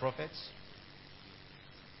fathers by the prophets,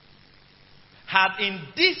 had in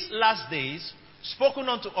these last days spoken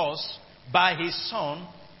unto us by his Son,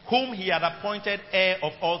 whom he had appointed heir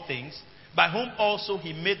of all things, by whom also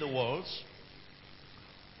he made the worlds,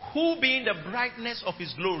 who being the brightness of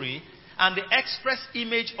his glory and the express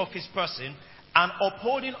image of his person, and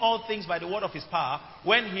upholding all things by the word of his power,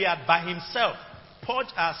 when he had by himself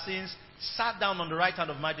purged our sins, sat down on the right hand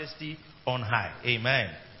of majesty on high.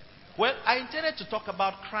 Amen. Well, I intended to talk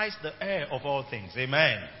about Christ, the heir of all things.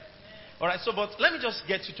 Amen. All right, so but let me just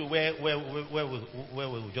get you to where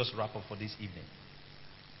we'll just wrap up for this evening.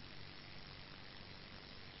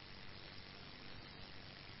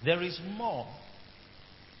 There is more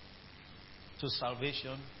to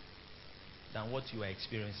salvation than what you are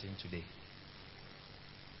experiencing today.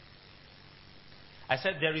 I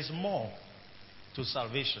said there is more to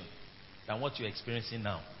salvation than what you're experiencing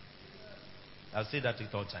now. I'll say that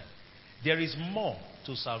at all time. There is more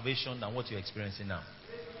to salvation than what you're experiencing now.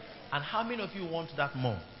 And how many of you want that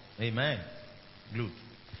more? Amen. Good.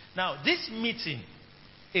 Now, this meeting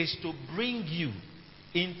is to bring you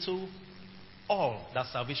into all that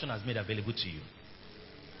salvation has made available to you.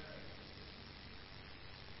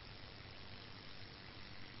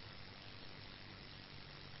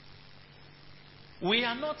 We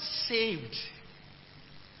are not saved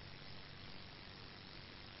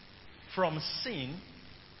from sin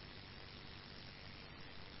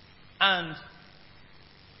and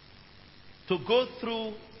to go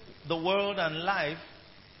through the world and life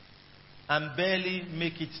and barely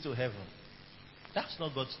make it to heaven. That's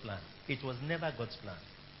not God's plan. It was never God's plan.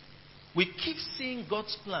 We keep seeing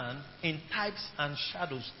God's plan in types and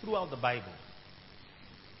shadows throughout the Bible.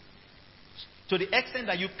 To the extent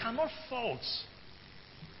that you cannot fault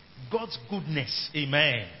God's goodness.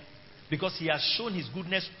 Amen. Because He has shown His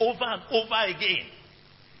goodness over and over again.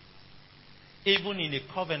 Even in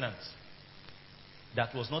a covenant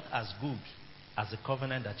that was not as good as the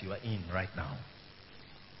covenant that you are in right now.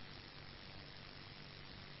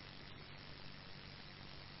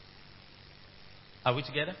 Are we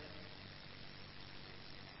together?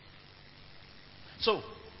 So,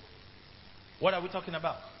 what are we talking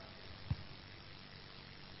about?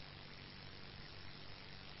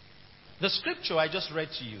 The scripture I just read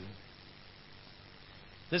to you,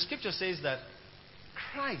 the scripture says that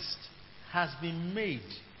Christ has been made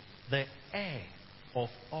the heir of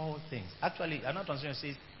all things. Actually, another translation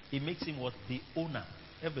says He makes Him what? The owner.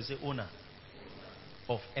 Everybody say owner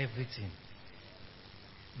of everything.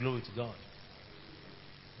 Glory to God.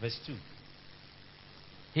 Verse 2.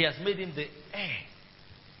 He has made Him the heir.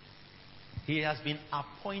 He has been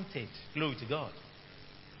appointed. Glory to God.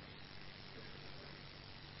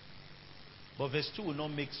 But verse 2 will not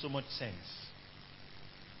make so much sense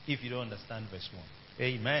if you don't understand verse 1.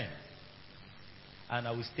 Amen. And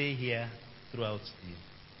I will stay here throughout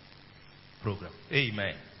the program.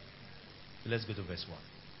 Amen. Let's go to verse 1.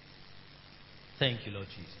 Thank you, Lord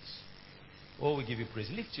Jesus. Oh, we give you praise.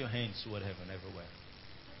 Lift your hands toward heaven everywhere.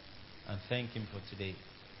 And thank Him for today.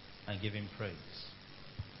 And give Him praise.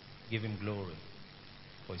 Give Him glory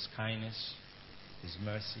for His kindness, His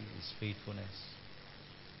mercy, His faithfulness.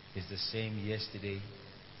 Is the same yesterday,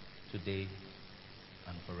 today,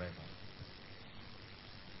 and forever.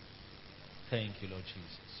 Thank you, Lord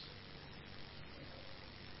Jesus.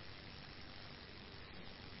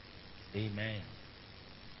 Amen.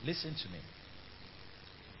 Listen to me.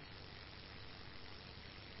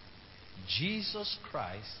 Jesus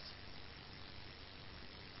Christ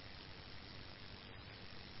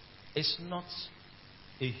is not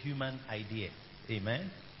a human idea.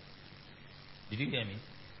 Amen. Did you hear me?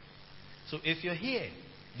 So if you're here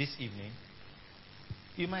this evening,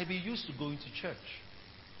 you might be used to going to church.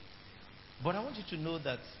 But I want you to know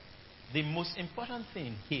that the most important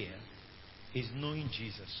thing here is knowing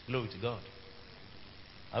Jesus. Glory to God.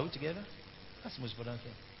 Are we together? That's the most important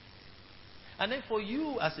thing. And then for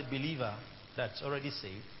you as a believer that's already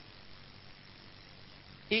saved,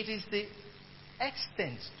 it is the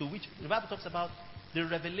extent to which the Bible talks about the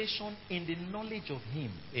revelation in the knowledge of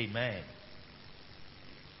Him. Amen.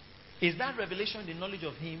 Is that revelation, the knowledge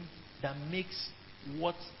of Him, that makes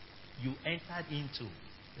what you entered into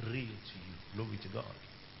real to you? Glory to God.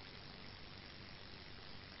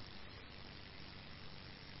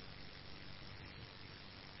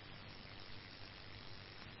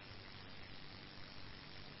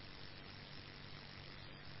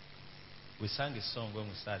 We sang a song when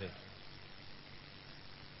we started.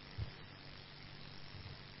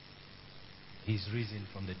 He's risen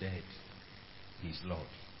from the dead. He's Lord.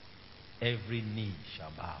 Every knee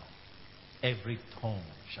shall bow. Every tongue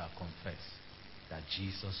shall confess that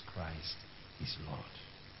Jesus Christ is Lord.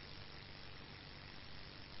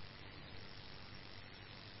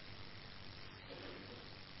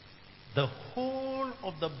 The whole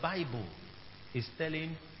of the Bible is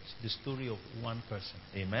telling the story of one person.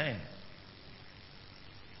 Amen.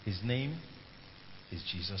 His name is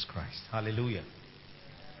Jesus Christ. Hallelujah.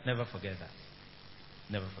 Never forget that.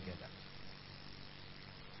 Never forget that.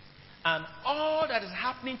 And all that is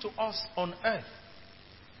happening to us on earth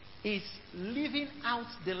is living out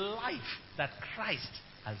the life that Christ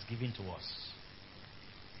has given to us.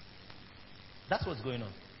 That's what's going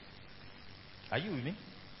on. Are you with me?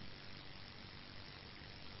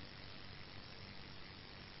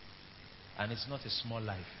 And it's not a small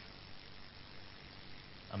life.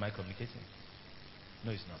 Am I communicating?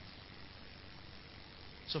 No, it's not.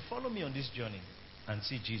 So follow me on this journey and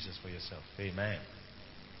see Jesus for yourself. Amen.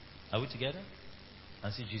 Are we together?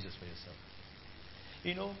 And see Jesus for yourself.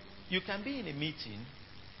 You know, you can be in a meeting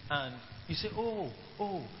and you say,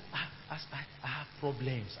 I have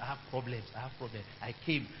problems. I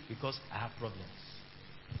came because I have problems.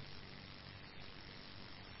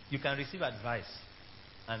 You can receive advice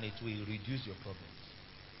and it will reduce your problems.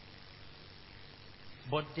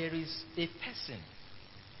 But there is a person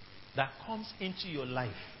that comes into your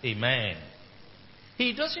life. Amen.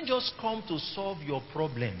 He doesn't just come to solve your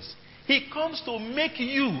problems. He comes to make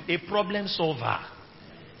you a problem solver.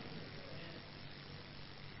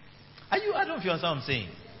 don't know if you understand what I'm saying.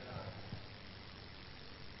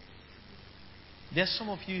 There's some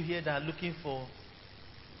of you here that are looking for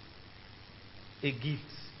a gift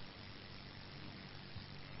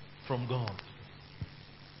from God.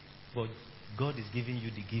 But God is giving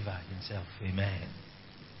you the giver himself. Amen.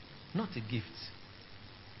 Not a gift.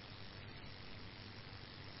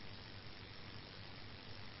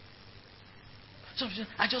 So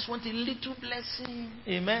I just want a little blessing.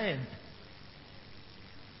 Amen.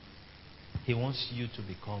 He wants you to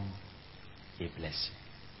become a blessing.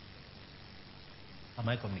 Am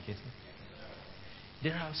I communicating?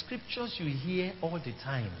 There are scriptures you hear all the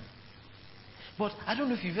time. But I don't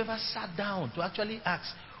know if you've ever sat down to actually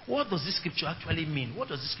ask, what does this scripture actually mean? What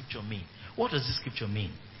does this scripture mean? What does this scripture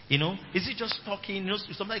mean? You know, is it just talking? You know,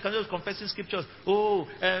 somebody can just confess in scriptures. Oh,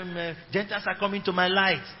 Gentiles are coming to my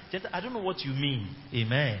light. I don't know what you mean.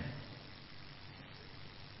 Amen.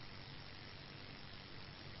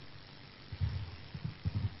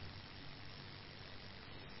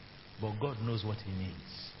 But God knows what He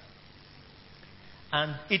means.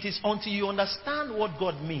 And it is until you understand what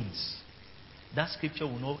God means, that scripture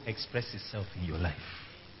will not express itself in your life.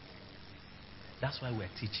 That's why we're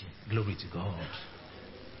teaching. Glory to God.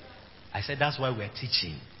 I said that's why we're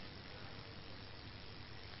teaching.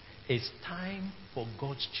 It's time for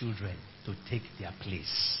God's children to take their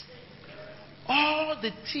place. All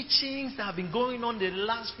the teachings that have been going on the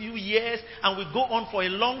last few years and will go on for a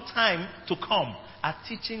long time to come are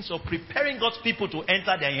teachings of preparing God's people to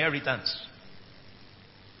enter their inheritance.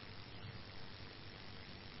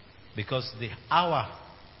 Because the hour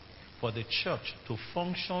for the church to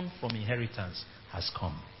function from inheritance has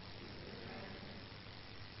come.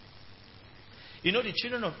 You know, the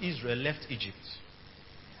children of Israel left Egypt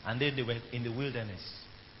and then they were in the wilderness.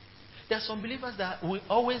 There are some believers that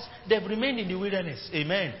they've remained in the wilderness.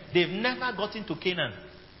 Amen. They've never gotten to Canaan.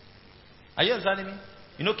 Are you understanding me?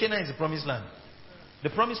 You know, Canaan is the promised land. The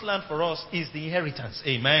promised land for us is the inheritance.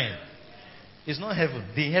 Amen. It's not heaven.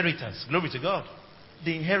 The inheritance. Glory to God.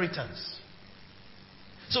 The inheritance.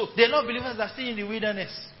 So, there are a lot of believers that are still in the wilderness.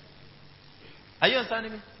 Are you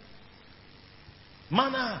understanding me?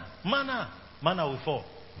 Manna will fall.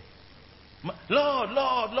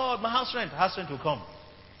 Lord, my house rent will come.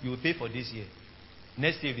 You will pay for this year.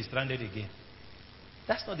 Next year you'll be stranded again.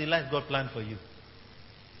 That's not the life God planned for you.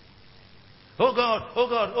 Oh God.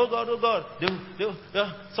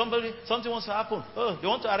 Something wants to happen. Oh, they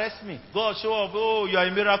want to arrest me. God, show up. Oh, you are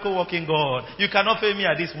a miracle working God. You cannot fail me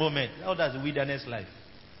at this moment. Oh, that's the wilderness life.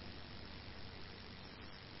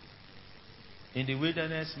 In the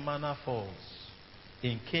wilderness, manna falls.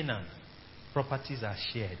 In Canaan, properties are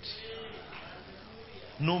shared.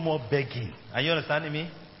 No more begging. Are you understanding me?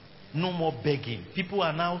 No more begging. People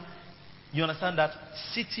are now, you understand that,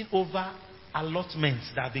 sitting over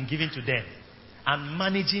allotments that have been given to them and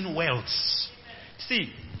managing wealth.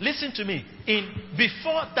 See, listen to me.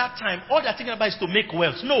 Before that time, all they're thinking about is to make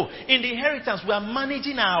wealth. No, in the inheritance, we are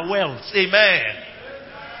managing our wealth. Amen.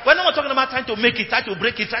 We're not talking about trying to make it, try to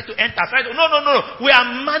break it, try to enter. No. We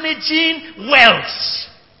are managing wealth.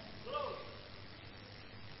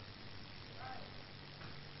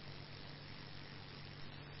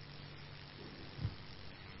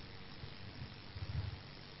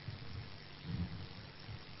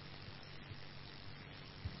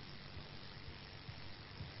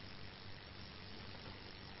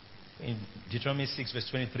 In Deuteronomy 6 verse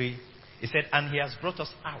 23, it said, and He has brought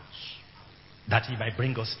us out that He might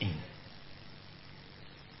bring us in.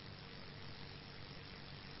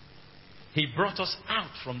 He brought us out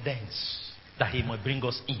from thence that He might bring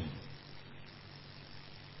us in.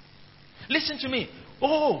 Listen to me.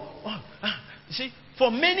 See, for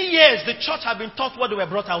many years the church have been taught what they were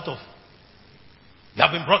brought out of. They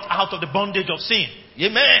have been brought out of the bondage of sin.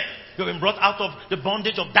 Amen. You have been brought out of the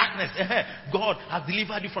bondage of darkness. God has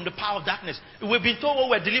delivered you from the power of darkness. We've been told what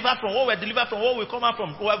we're delivered from, what we come out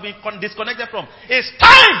from, what we've been disconnected from. It's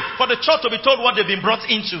time for the church to be told what they've been brought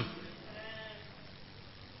into.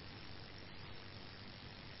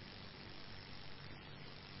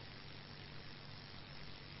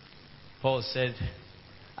 Paul said,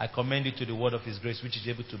 I commend you to the word of His grace, which is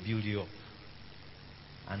able to build you up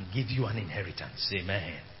and give you an inheritance.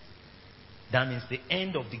 Amen. That means the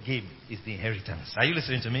end of the game is the inheritance. Are you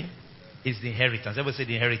listening to me? It's the inheritance. Everybody say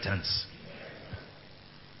the inheritance.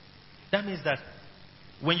 That means that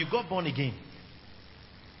when you got born again,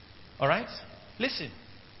 alright? Listen.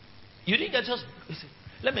 You didn't get just... Listen,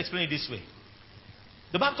 let me explain it this way.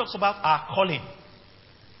 The Bible talks about our calling.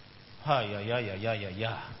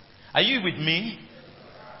 Are you with me?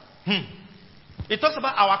 It talks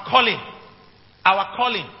about our calling. Our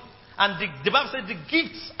calling. And the Bible says the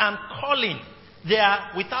gifts and calling, they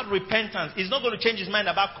are without repentance. He's not going to change his mind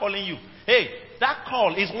about calling you. Hey, that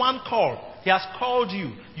call is one call. He has called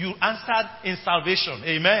you. You answered in salvation.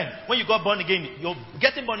 Amen. When you got born again, your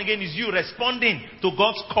getting born again is you responding to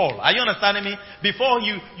God's call. Are you understanding me? Before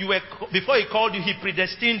he called you, he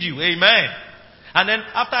predestined you. Amen. And then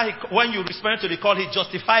when you responded to the call, he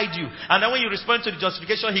justified you. And then when you responded to the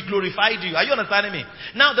justification, he glorified you. Are you understanding me?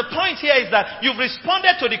 Now the point here is that you've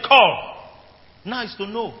responded to the call. Now is to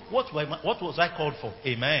know what was I called for.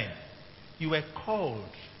 Amen. You were called.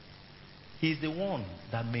 He is the one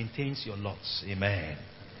that maintains your lots. Amen.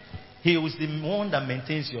 He is the one that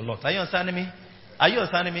maintains your lot. Are you understanding me? Are you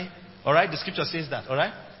understanding me? Alright, the scripture says that.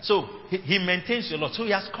 Alright? So, he maintains your lot. So,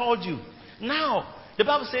 he has called you. Now, the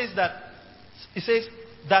Bible says that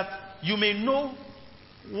you may know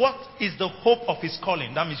what is the hope of his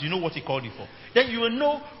calling. That means you know what he called you for. Then you will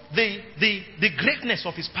know the greatness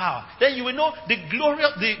of his power. Then you will know the glory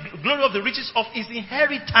of the riches of his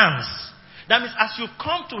inheritance. That means as you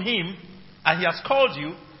come to him, and he has called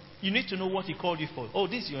you, you need to know what he called you for. Oh,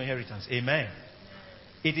 this is your inheritance. Amen.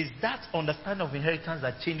 It is that understanding of inheritance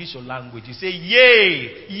that changes your language. You say,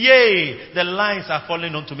 yea, yea, the lines are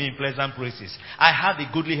falling onto me in pleasant places. I have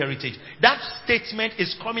a goodly heritage. That statement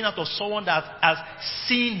is coming out of someone that has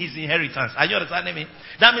seen his inheritance. Are you understanding me?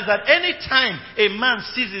 That means that any time a man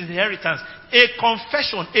sees his inheritance, a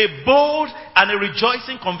confession, a bold and a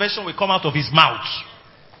rejoicing confession will come out of his mouth.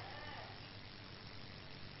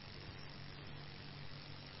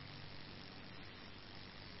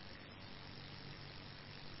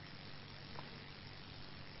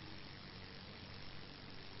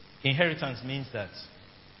 Inheritance means that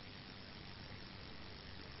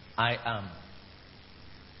I am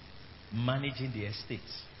managing the estate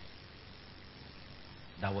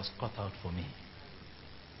that was cut out for me.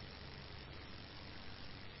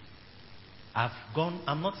 I'm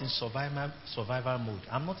not in survival mode.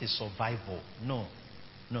 I'm not a survivor. No.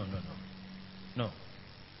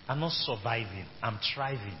 I'm not surviving. I'm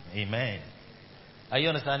thriving. Amen. Are you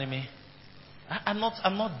understanding me? I'm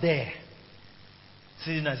not there.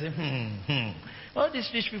 Sitting and say, all these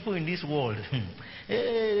rich people in this world,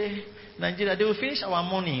 Nigeria, they will finish our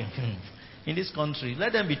money in this country.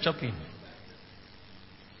 Let them be chopping.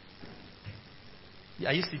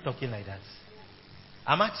 Are you still talking like that?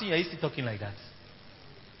 I'm asking you, are you still talking like that?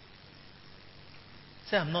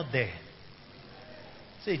 Say, I'm not there.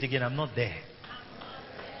 Say it again, I'm not there.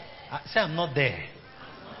 Say, I'm not there.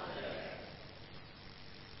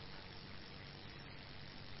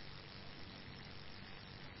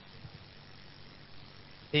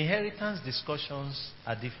 Inheritance discussions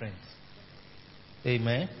are different.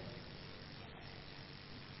 Amen.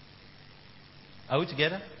 Are we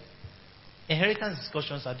together? Inheritance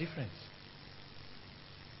discussions are different.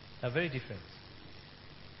 They're very different.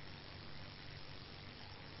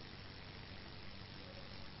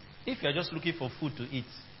 If you're just looking for food to eat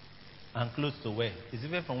and clothes to wear, it's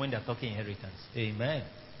different from when they're talking inheritance. Amen.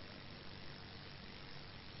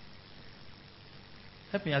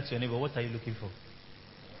 Help me ask your neighbor, what are you looking for?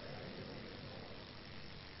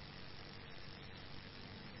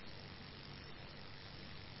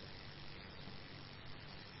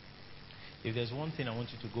 If there's one thing I want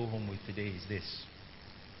you to go home with today is this.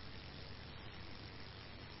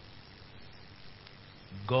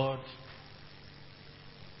 God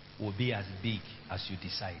will be as big as you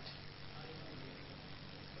decide.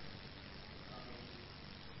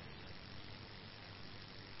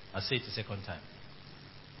 I'll say it a second time.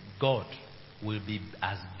 God will be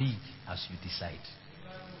as big as you decide.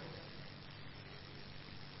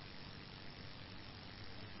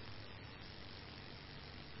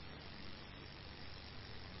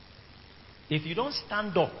 If you don't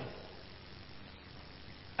stand up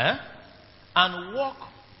and walk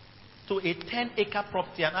to a 10-acre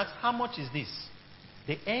property and ask, how much is this?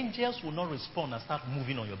 The angels will not respond and start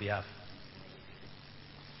moving on your behalf.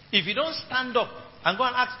 If you don't stand up and go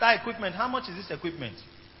and ask that equipment, how much is this equipment?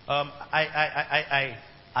 I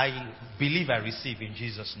believe I receive in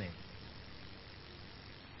Jesus' name.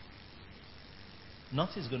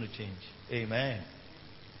 Nothing's going to change. Amen.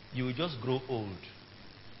 You will just grow old.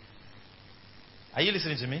 Are you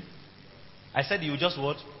listening to me? I said you just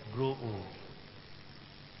what? Grow old.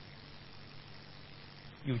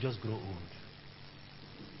 You just grow old.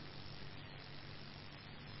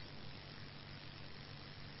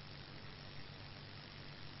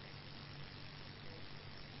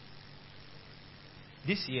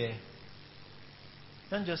 This year,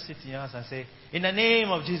 don't just sit in your house and say, in the name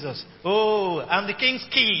of Jesus, oh, I'm the king's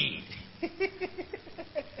kid.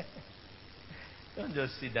 Don't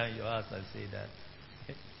just sit down in your house and say that.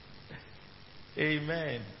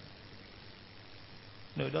 Amen.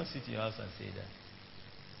 No, don't sit in your house and say that.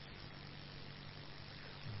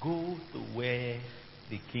 Go to where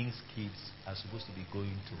the king's kids are supposed to be going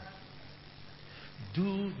to.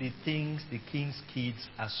 Do the things the king's kids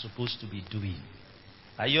are supposed to be doing.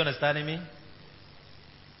 Are you understanding me?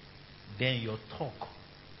 Then your talk,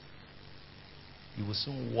 you will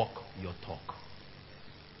soon walk your talk.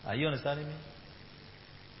 Are you understanding me?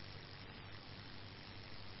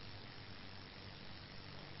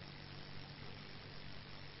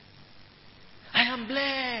 I am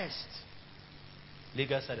blessed.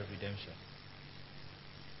 Legal side of redemption.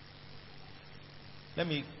 Let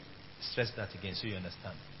me stress that again so you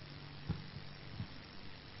understand.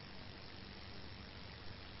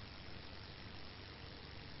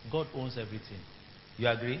 God owns everything. You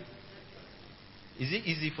agree? Is it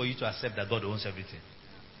easy for you to accept that God owns everything?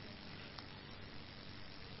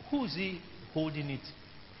 Who is he holding it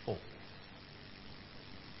for?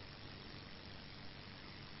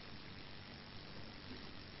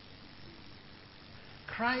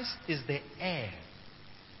 Christ is the heir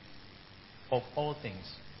of all things.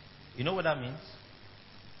 You know what that means?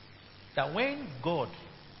 That when God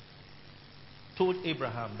told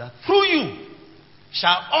Abraham that through you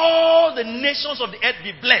shall all the nations of the earth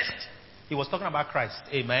be blessed, he was talking about Christ.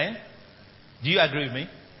 Amen? Do you agree with me?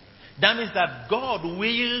 That means that God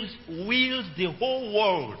willed the whole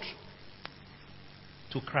world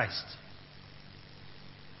to Christ.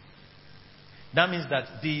 That means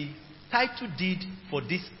that the title deed for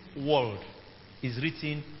this world is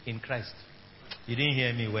written in Christ. You didn't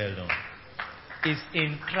hear me well, no. It's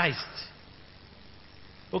in Christ.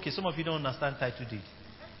 Okay, some of you don't understand title deed.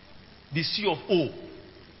 The C of O.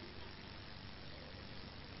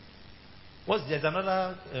 There's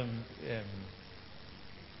another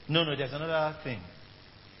there's another thing.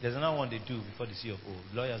 There's another one they do before the C of O.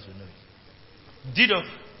 Lawyers will know it. Deed of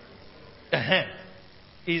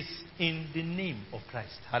is in the name of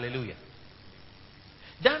Christ. Hallelujah.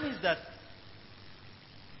 That means that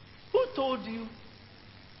who told you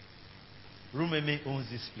Rumeme owns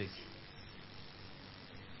this place?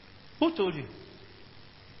 Who told you?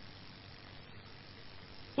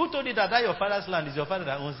 Who told you that your father's land is your father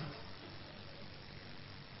that owns it?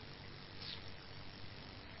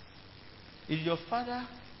 If your father,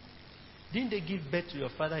 didn't they give birth to your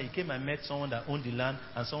father? He came and met someone that owned the land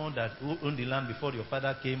and someone that owned the land before your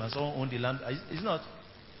father came and someone owned the land. It's not.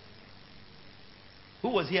 Who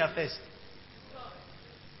was here first?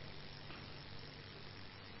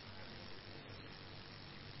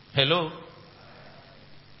 Hello?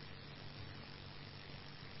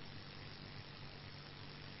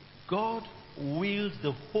 God willed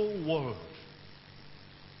the whole world.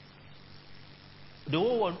 The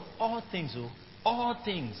whole world, all things, all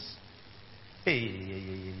things.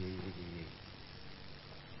 Hey.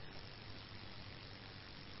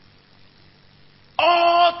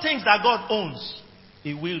 All things that God owns,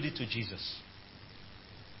 He willed it to Jesus.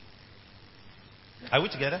 Are we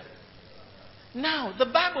together? Now, the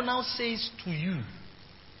Bible now says to you.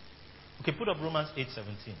 Okay, put up Romans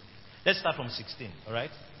 8:17. Let's start from 16, all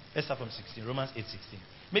right? Let's start from 16, Romans 8:16.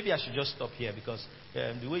 Maybe I should just stop here because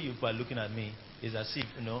the way you are looking at me is as if,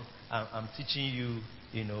 I'm teaching you,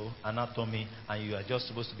 anatomy and you are just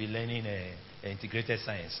supposed to be learning integrated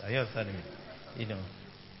science. Are you understanding me?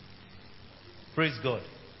 Praise God.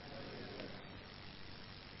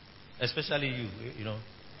 Especially you.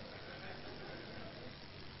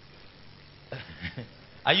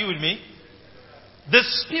 Are you with me? The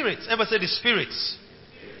spirits. Ever say the spirits?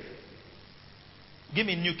 Give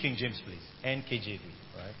me New King James, please. NKJV.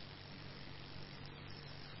 Right?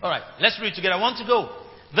 All right. Let's read together. I want to go.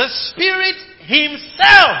 The Spirit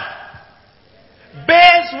Himself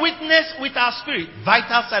bears witness with our spirit.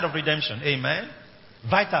 Vital side of redemption. Amen.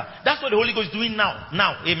 Vital. That's what the Holy Ghost is doing now.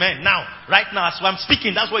 Now. Amen. Now. Right now, as I'm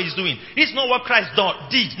speaking, that's what He's doing. It's not what Christ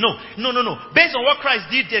did. No. Based on what Christ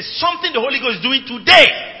did, there's something the Holy Ghost is doing today.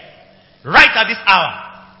 Right at this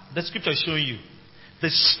hour. The scripture is showing you. The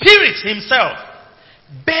Spirit Himself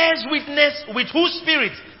bears witness with whose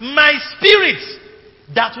spirit? My spirit.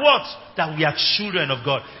 That what? That we are children of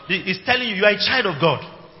God. He's telling you are a child of God.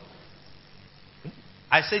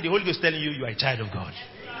 I said the Holy Ghost is telling you are a child of God.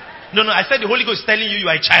 No, I said the Holy Ghost is telling you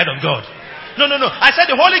are a child of God. No. I said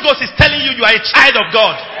the Holy Ghost is telling you are a child of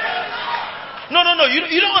God. No.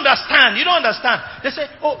 You don't understand. You don't understand. They say,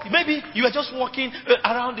 maybe you are just walking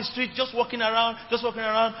around the street, just walking around,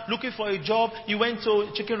 looking for a job. You went to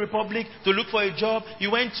Chicken Republic to look for a job.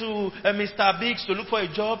 You went to Mr. Biggs to look for a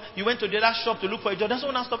job. You went to the other shop to look for a job. That's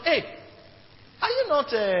when I stop. Hey, are you not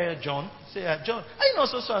John? Say, John, are you not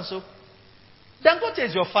so and so? Dangote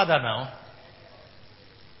is your father now.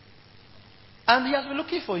 And he has been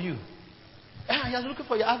looking for you. He has been looking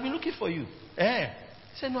for you. I've been looking for you. He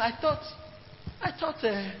said, no, I thought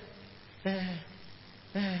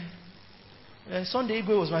Sunday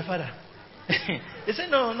Igwe was my father. He said,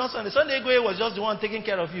 no, not Sunday. Sunday Igwe was just the one taking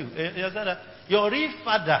care of you. You understand that? Your real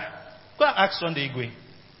father. Go and ask Sunday Igwe.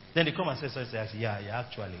 Then they come and say, yeah,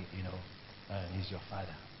 actually, he's your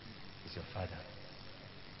father. He's your father.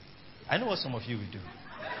 I know what some of you will do.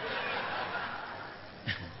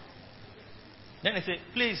 Then they say,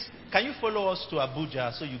 please, can you follow us to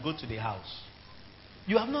Abuja so you go to the house?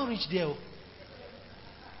 You have not reached there.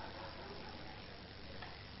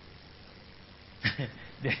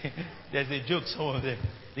 There's a joke, some of them.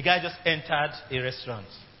 The guy just entered a restaurant,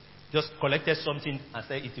 just collected something and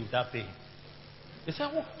said it without paying. They said,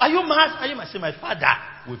 oh, are you mad? Are you mad? I said, my father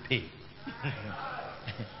will pay.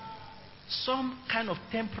 Some kind of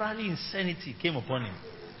temporary insanity came upon him.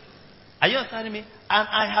 Are you understanding me? And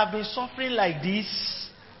I have been suffering like this.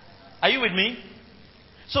 Are you with me?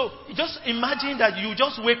 So just imagine that you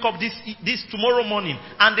just wake up this tomorrow morning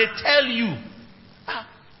and they tell you,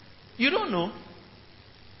 you don't know.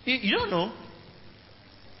 You don't know.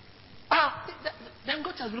 Then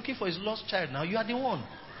God is looking for his lost child now. You are the one.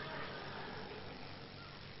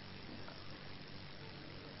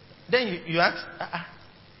 Then you ask,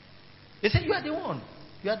 they say, you are the one.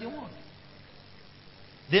 You are the one.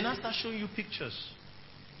 They now start showing you pictures.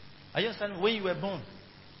 Are you understanding? When you were born,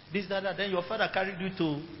 this, that. Then your father carried you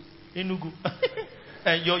to Enugu.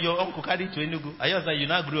 And your uncle carried you to Enugu. Are you understanding? You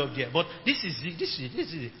now grew up there. But this is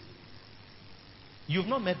it. You've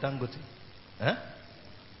not met Dangote. Huh?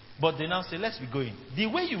 But they now say, let's be going. The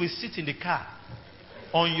way you will sit in the car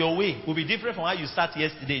on your way will be different from how you sat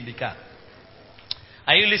yesterday in the car.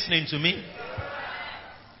 Are you listening to me?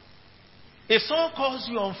 If someone calls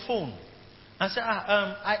you on phone and say,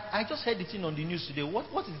 I just heard the thing on the news today. What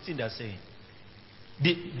is the thing they're saying?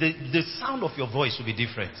 The sound of your voice will be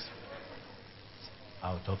different.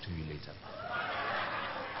 I'll talk to you later.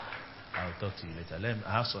 I'll talk to you later.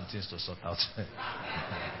 I have some things to sort out.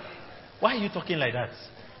 Why are you talking like that?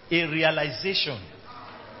 A realization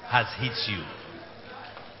has hit you.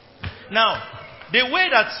 Now, the way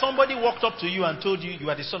that somebody walked up to you and told you you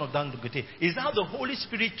are the son of Dangote is now the Holy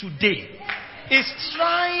Spirit today is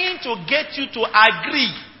trying to get you to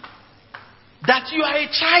agree that you are a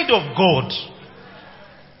child of God.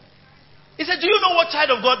 He said, do you know what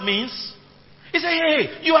child of God means? He said,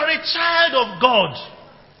 hey, you are a child of God.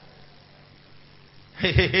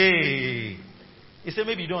 Hey. He said,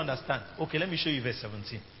 maybe you don't understand. Okay, let me show you verse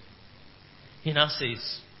 17. He now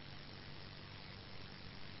says,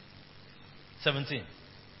 17.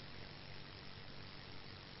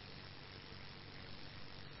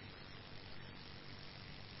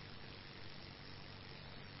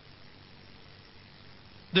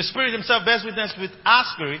 The Spirit himself bears witness with our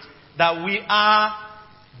spirit that we are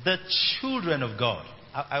the children of God.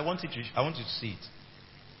 I want you to see it.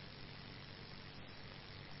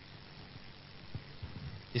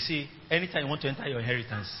 You see, anytime you want to enter your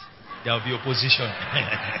inheritance, there will be opposition.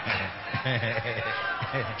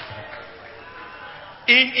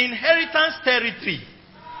 In inheritance territory,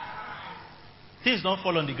 things don't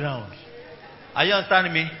fall on the ground. Are you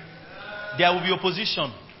understanding me? There will be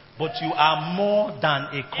opposition, but you are more than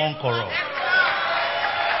a conqueror.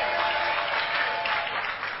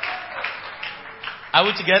 Are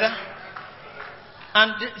we together?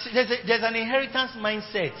 And there's an inheritance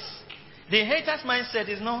mindset. The inheritance mindset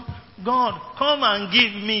is not, God, come and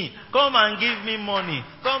give me money,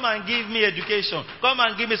 come and give me education, come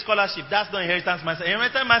and give me scholarship. That's not inheritance mindset.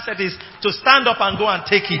 Inheritance mindset is to stand up and go and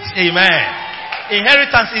take it. Amen.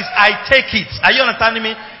 Inheritance is I take it. Are you understanding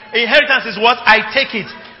me? Inheritance is what? I take it.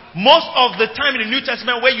 Most of the time in the New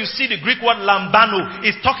Testament where you see the Greek word lambano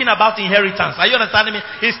is talking about inheritance. Are you understanding me?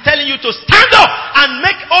 It's telling you to stand up and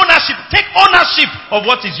take ownership of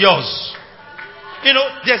what is yours. You know,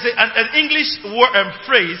 there's an English word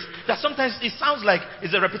phrase that sometimes it sounds like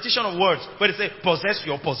it's a repetition of words. Where they say, possess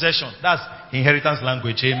your possession. That's inheritance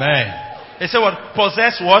language. Amen. They say what?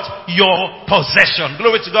 Possess what? Your possession.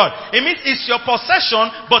 Glory to God. It means it's your possession,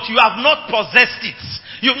 but you have not possessed it.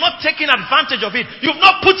 You've not taken advantage of it. You've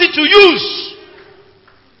not put it to use.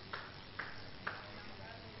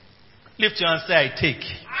 Lift your hand and say, I take.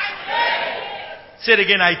 Say it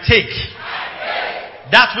again, I take.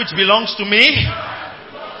 That which belongs to me,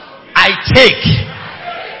 I take.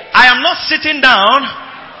 I am not sitting down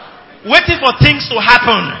waiting for things to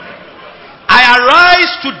happen. I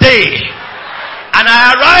arise today and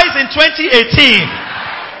I arise in 2018.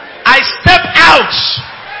 I step out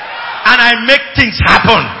and I make things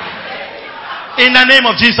happen in the name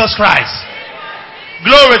of Jesus Christ.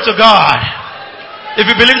 Glory to God. If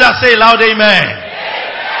you believe that, say loud amen.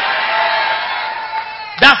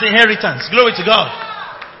 That's inheritance. Glory to God.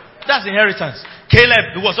 That's inheritance.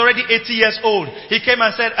 Caleb, who was already 80 years old, he came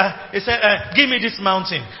and said, give me this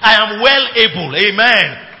mountain. I am well able.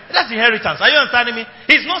 Amen. That's inheritance. Are you understanding me?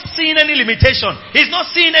 He's not seeing any limitation. He's not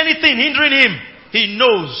seeing anything hindering him. He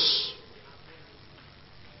knows.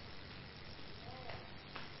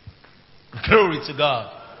 Glory to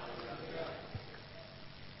God.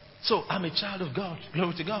 So, I'm a child of God.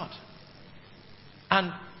 Glory to God.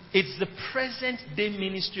 And it's the present day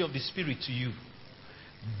ministry of the Spirit to you,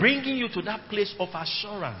 bringing you to that place of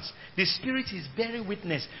assurance. The Spirit is bearing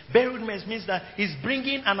witness. Bearing witness means that He's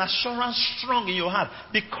bringing an assurance strong in your heart.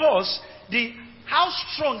 Because how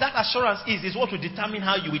strong that assurance is what will determine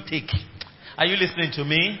how you will take. Are you listening to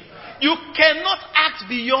me? You cannot act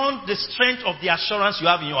beyond the strength of the assurance you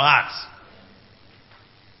have in your heart.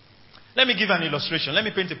 Let me give an illustration. Let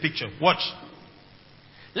me paint a picture. Watch.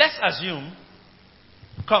 Let's assume,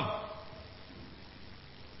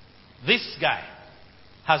 this guy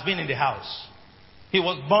has been in the house. He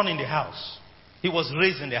was born in the house. He was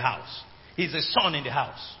raised in the house. He's a son in the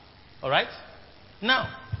house. Alright? Now,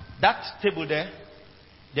 that table there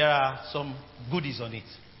are some goodies on it.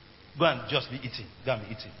 Go and just be eating. Go and be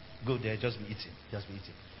eating. Go there, just be eating. Just be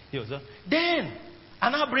eating. Then, I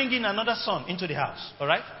now bring in another son into the house.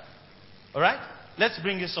 Alright? Alright? Let's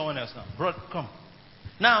bring in someone else now. Bro, come.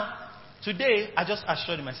 Now, today, I just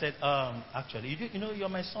assured him. I said, actually, you're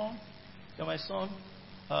my son. You're my son.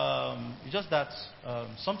 It's just that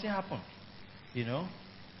something happened,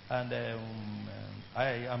 and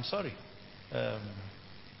I'm sorry.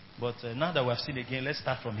 But now that we have seen again, let's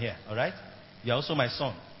start from here, all right? You're also my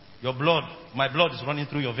son. My blood is running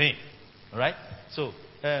through your vein, all right? So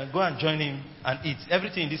go and join him and eat.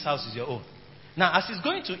 Everything in this house is your own. Now, as he's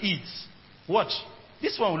going to eat, watch.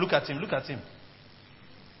 This one will look at him. Look at him.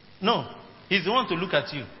 No, he's the one to look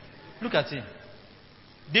at you. Look at him.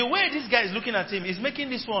 The way this guy is looking at him is making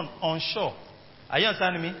this one unsure. Are you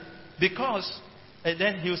understanding me? Because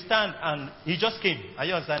then he'll stand and he just came. Are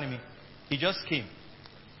you understanding me? He just came.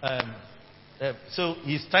 So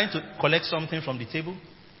he's trying to collect something from the table.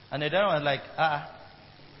 And the other one like, Are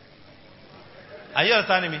you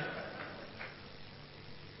understanding me?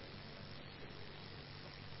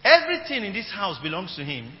 Everything in this house belongs to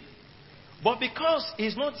him. But because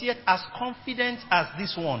he's not yet as confident as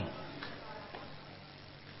this one,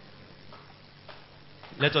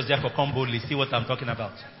 let us therefore come boldly, see what I'm talking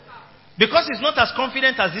about. Because he's not as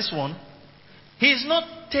confident as this one, he's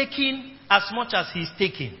not taking as much as he's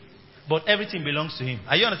taking. But everything belongs to him.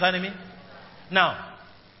 Are you understanding me? Now,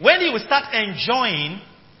 when he will start enjoying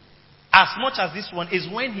as much as this one is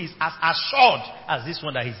when he's as assured as this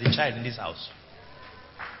one that he's a child in this house.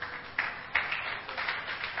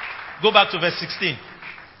 Go back to verse 16.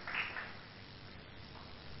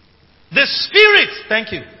 The Spirit,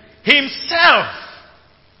 thank you, Himself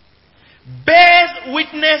bears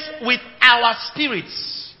witness with our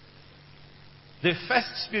spirits. The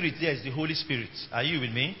first spirit there is the Holy Spirit. Are you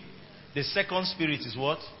with me? The second spirit is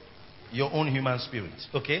what? Your own human spirit.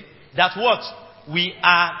 Okay? That what? We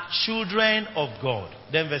are children of God.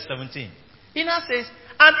 Then verse 17. He now says,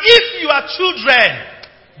 and if you are children,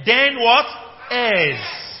 then what? Heirs.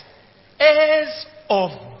 Heirs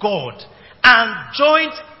of God. And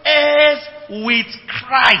joint heirs with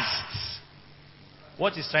Christ.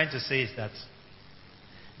 What he's trying to say is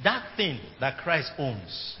that thing that Christ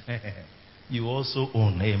owns, you also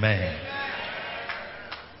own. Amen.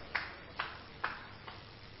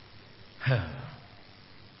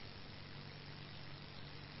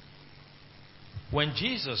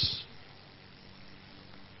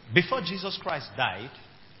 Before Jesus Christ died,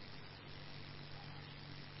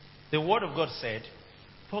 the Word of God said,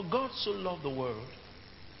 for God so loved the world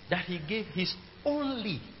that He gave His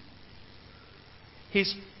only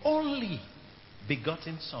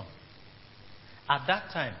begotten Son. At that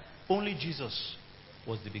time, only Jesus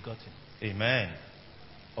was the begotten. Amen.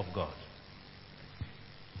 Of God.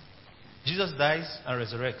 Jesus dies and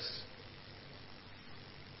resurrects.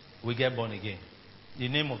 We get born again. The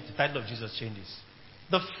title of Jesus changes.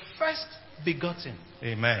 The first begotten.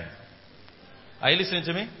 Amen. Are you listening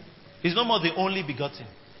to me? He's no more the only begotten.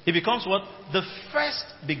 He becomes what? The first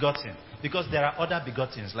begotten. Because there are other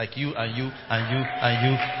begottens like you and you and you and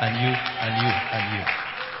you and you and you and you.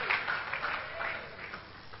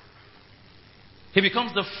 He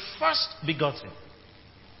becomes the first begotten.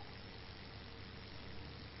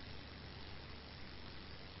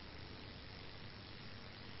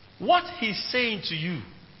 What he's saying to you,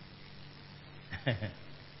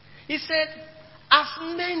 he said, as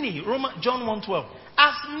many, John 1:12,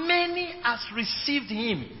 as many as received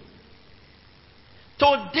him,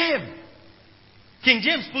 to them, King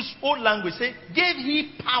James puts old language, say, gave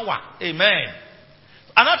he power. Amen.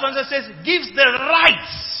 Another translation says, gives the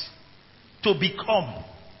right to become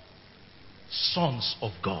sons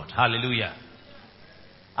of God. Hallelujah.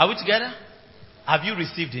 Are we together? Have you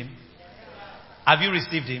received him? Have you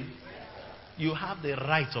received him? You have the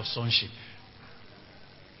right of sonship.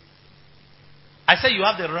 I say you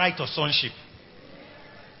have the right of sonship.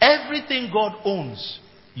 Everything God owns,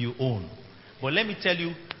 you own. But let me tell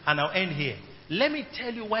you, and I'll end here. Let me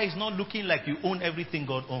tell you why it's not looking like you own everything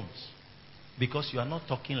God owns. Because you are not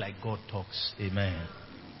talking like God talks. Amen.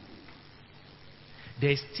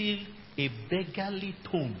 There's still a beggarly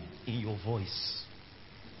tone in your voice.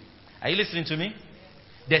 Are you listening to me?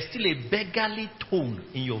 There's still a beggarly tone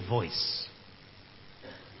in your voice.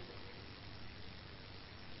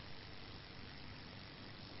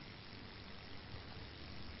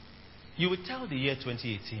 You will tell the year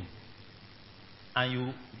 2018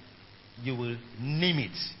 and you will name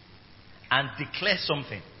it and declare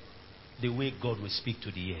something the way God will speak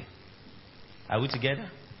to the year. Are we together?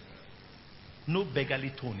 No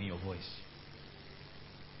beggarly tone in your voice.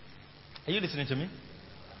 Are you listening to me?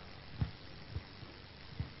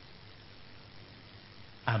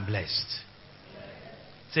 I'm blessed.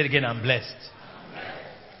 Say it again, I'm blessed.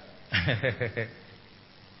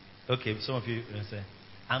 Okay, some of you say,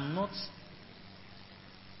 I'm not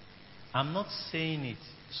saying it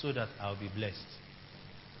so that I'll be blessed.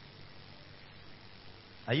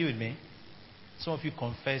 Are you with me? Some of you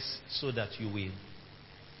confess so that you will.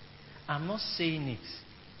 I'm not saying it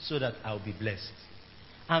so that I'll be blessed.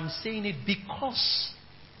 I'm saying it because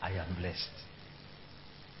I am blessed.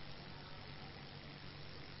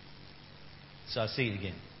 So I'll say it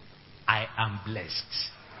again. I am blessed.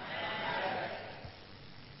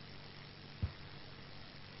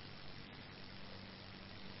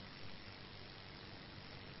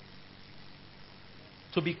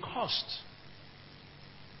 To be cursed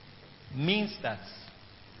means that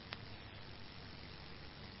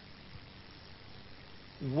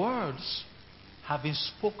words have been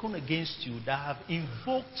spoken against you that have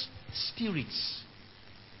invoked spirits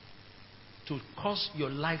to cause your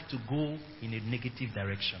life to go in a negative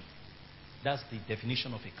direction. That's the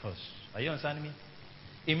definition of a curse. Are you understanding me?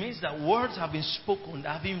 It means that words have been spoken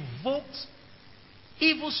that have invoked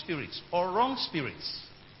evil spirits or wrong spirits,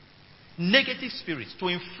 negative spirits, to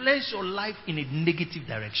influence your life in a negative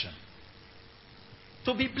direction.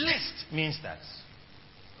 To be blessed means that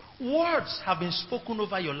words have been spoken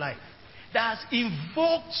over your life that has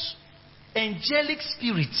invoked angelic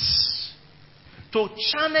spirits to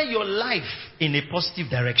channel your life in a positive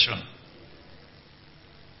direction.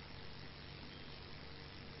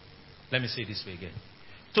 Let me say it this way again.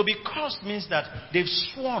 To be cursed means that they've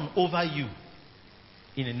sworn over you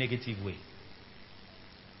in a negative way.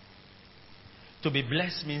 To be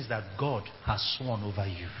blessed means that God has sworn over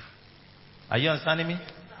you. Are you understanding me?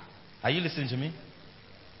 Are you listening to me?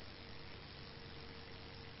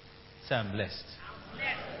 Say, I'm blessed.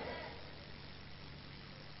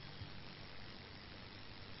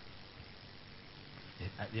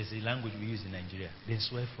 There's a language we use in Nigeria. They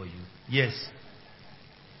swear for you. Yes.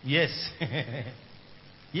 Yes.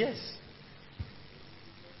 Yes.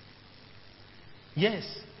 Yes.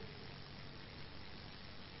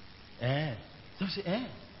 Don't say,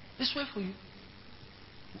 they swear for you.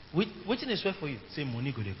 What did they swear for you? Say,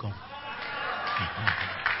 money go they come.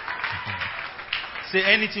 Say,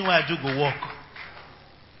 anything what I do go work.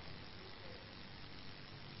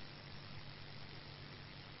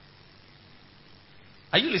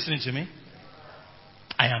 Are you listening to me?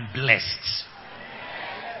 I am blessed.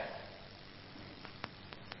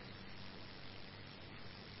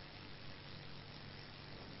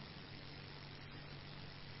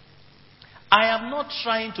 I am not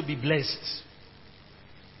trying to be blessed.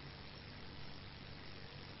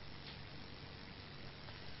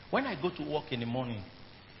 When I go to work in the morning,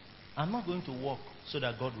 I'm not going to work so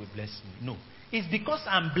that God will bless me. No. It's because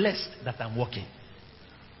I'm blessed that I'm working.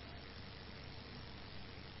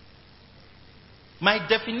 My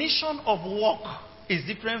definition of work is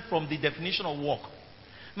different from the definition of work.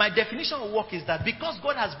 My definition of work is that because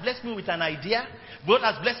God has blessed me with an idea, God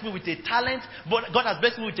has blessed me with a talent, God has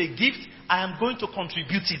blessed me with a gift, I am going to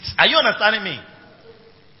contribute it. Are you understanding me?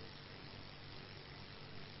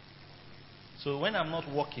 So when I'm not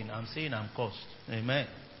working, I'm saying I'm cursed. Amen.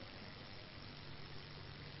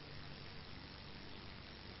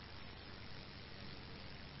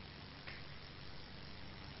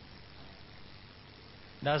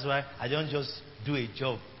 That's why I don't just do a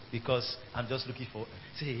job because I'm just looking for,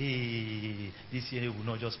 say, hey, this year will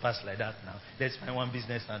not just pass like that now. Let's find one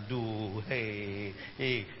business and do. Hey,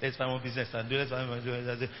 let's find one business and do. Let's find one business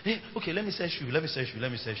and do. Hey, okay, let me sell shoe. Let me sell shoe.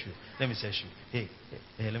 Let me sell shoe. Let me sell shoe. Hey,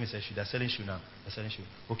 let me sell shoe. They're selling shoe now. They're selling shoe.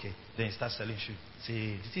 Okay, then you start selling shoe.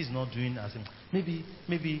 Say, this is not doing as maybe.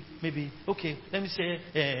 Okay, let me say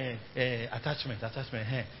attachment.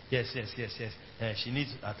 Hey, yes. She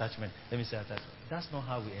needs attachment. Let me say attachment. That's not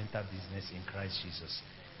how we enter business in Christ Jesus.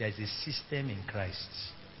 There is a system in Christ.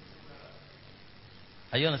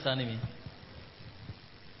 Are you understanding me?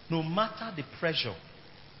 No matter the pressure,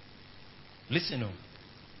 listen,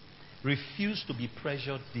 refuse to be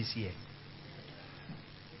pressured this year.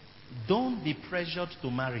 Don't be pressured to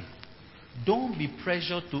marry. Don't be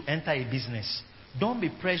pressured to enter a business. Don't be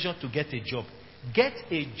pressured to get a job. Get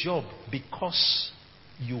a job because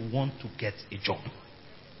you want to get a job.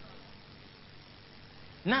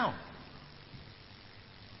 Now,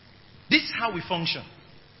 this is how we function.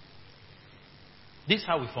 This is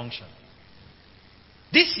how we function.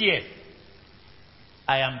 This year,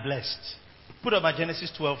 I am blessed. Put up my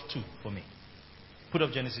Genesis 12:2 for me. Put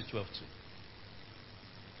up Genesis 12:2.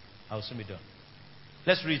 I'll soon be done.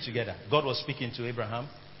 Let's read together. God was speaking to Abraham.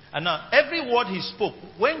 And now, every word he spoke,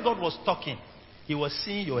 when God was talking, he was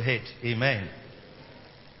seeing your head. Amen.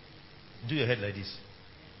 Do your head like this.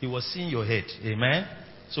 He was seeing your head. Amen.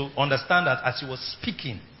 So understand that as he was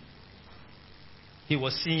speaking, he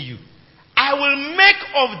was seeing you. I will make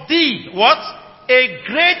of thee, what? A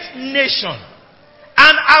great nation.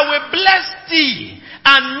 And I will bless thee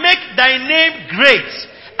and make thy name great.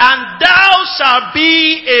 And thou shalt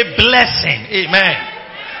be a blessing. Amen.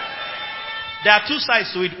 There are two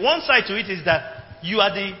sides to it. One side to it is that you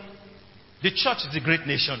are the church is the great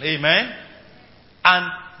nation. Amen.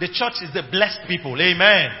 And the church is the blessed people.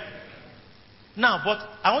 Amen. Now, but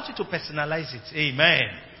I want you to personalize it. Amen.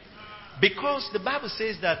 Because the Bible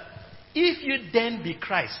says that if you then be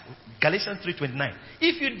Christ, Galatians 3:29,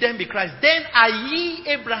 if you then be Christ, then are ye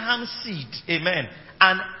Abraham's seed. Amen.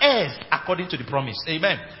 And heirs according to the promise.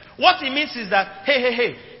 Amen. What it means is that,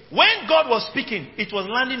 hey, when God was speaking, it was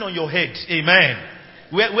landing on your head. Amen.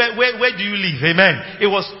 Where do you live? Amen. It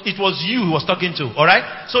was you he was talking to.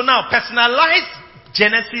 Alright? So now, personalize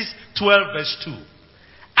Genesis 12:2.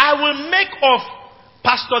 I will make of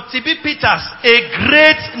Pastor T.B. Peters a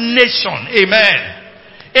great nation. Amen.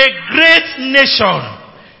 A great nation.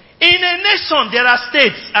 In a nation, there are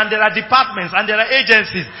states and there are departments and there are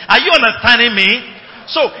agencies. Are you understanding me?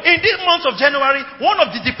 So, in this month of January, one of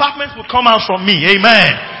the departments will come out from me.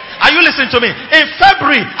 Amen. Are you listening to me? In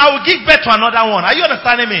February, I will give birth to another one. Are you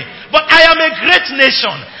understanding me? But I am a great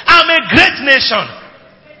nation. I'm a great nation.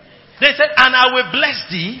 They said, and I will bless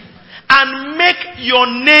thee and make your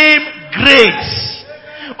name great.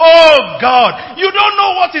 Oh God, you don't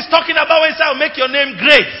know what he's talking about when he says, I'll make your name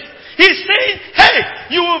great. He's saying, hey,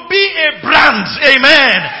 you will be a brand.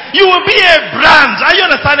 Amen. You will be a brand. Are you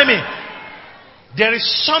understanding me? There is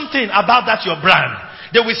something about that your brand.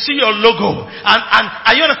 They will see your logo. And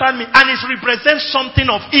are you understanding me? And it represents something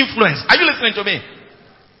of influence. Are you listening to me?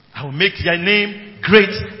 I will make your name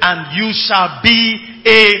great and you shall be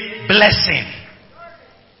a blessing.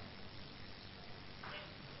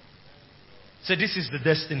 So this is the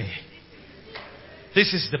destiny.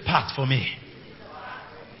 This is the path for me.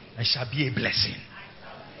 I shall be a blessing.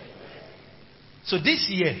 So this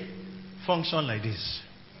year, function like this.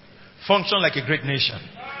 Function like a great nation.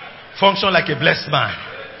 Function like a blessed man.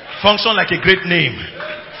 Function like a great name.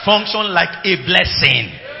 Function like a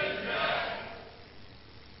blessing.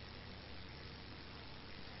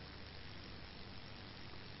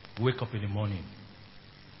 Wake up in the morning.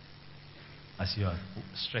 As you are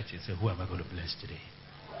stretching, say, who am I going to bless today?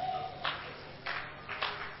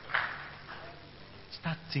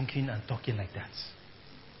 Start thinking and talking like that.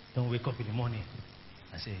 Don't wake up in the morning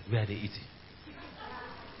and say, where are they eating?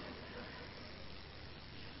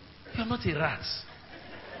 You're not a rat.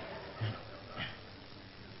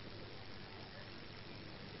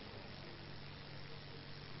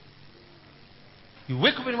 You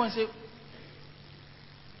wake up in the morning and say,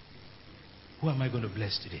 who am I going to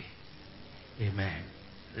bless today? Amen.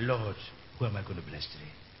 Lord, who am I going to bless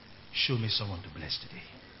today? Show me someone to bless today.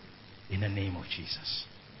 In the name of Jesus.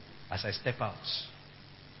 As I step out,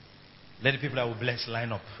 let the people I will bless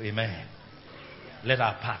line up. Amen. Let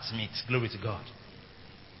our paths meet. Glory to God.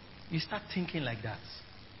 You start thinking like that.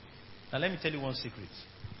 Now let me tell you one secret.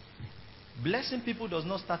 Blessing people does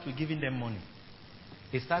not start with giving them money.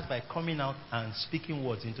 It starts by coming out and speaking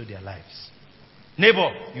words into their lives. Neighbor,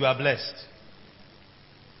 you are blessed.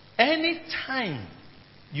 Anytime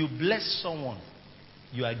you bless someone,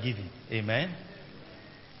 you are giving. Amen.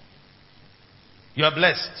 You are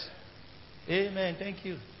blessed. Amen. Thank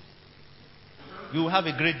you. You will have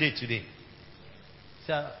a great day today.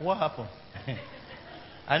 Sir, what happened?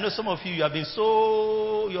 I know some of you have been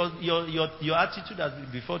so, your attitude has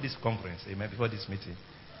been before this conference, amen, before this meeting.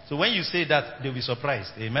 So when you say that, they'll be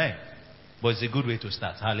surprised, amen. But it's a good way to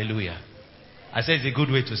start. Hallelujah. I said it's a good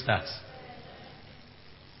way to start.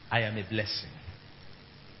 I am a blessing.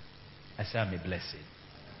 I say I'm a blessing.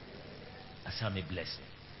 I say I'm a blessing.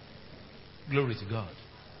 Glory to God.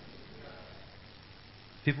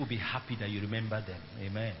 People will be happy that you remember them.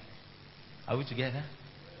 Amen. Are we together?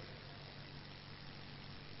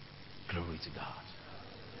 Glory to God.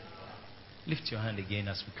 Lift your hand again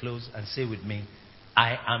as we close and say with me,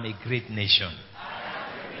 I am a great nation.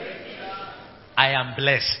 I am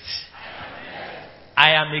blessed.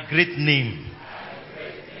 I am a great name.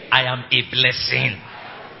 I am a blessing.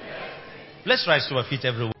 Let's rise to our feet,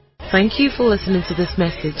 everyone. Thank you for listening to this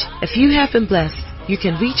message. If you have been blessed, you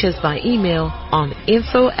can reach us by email on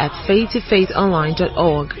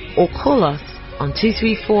info@faithtofaithonline.org or call us on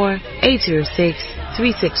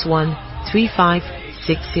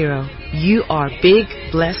 234-806-361-3560. You are big,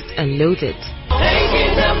 blessed, and loaded.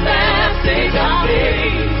 Taking the message of faith.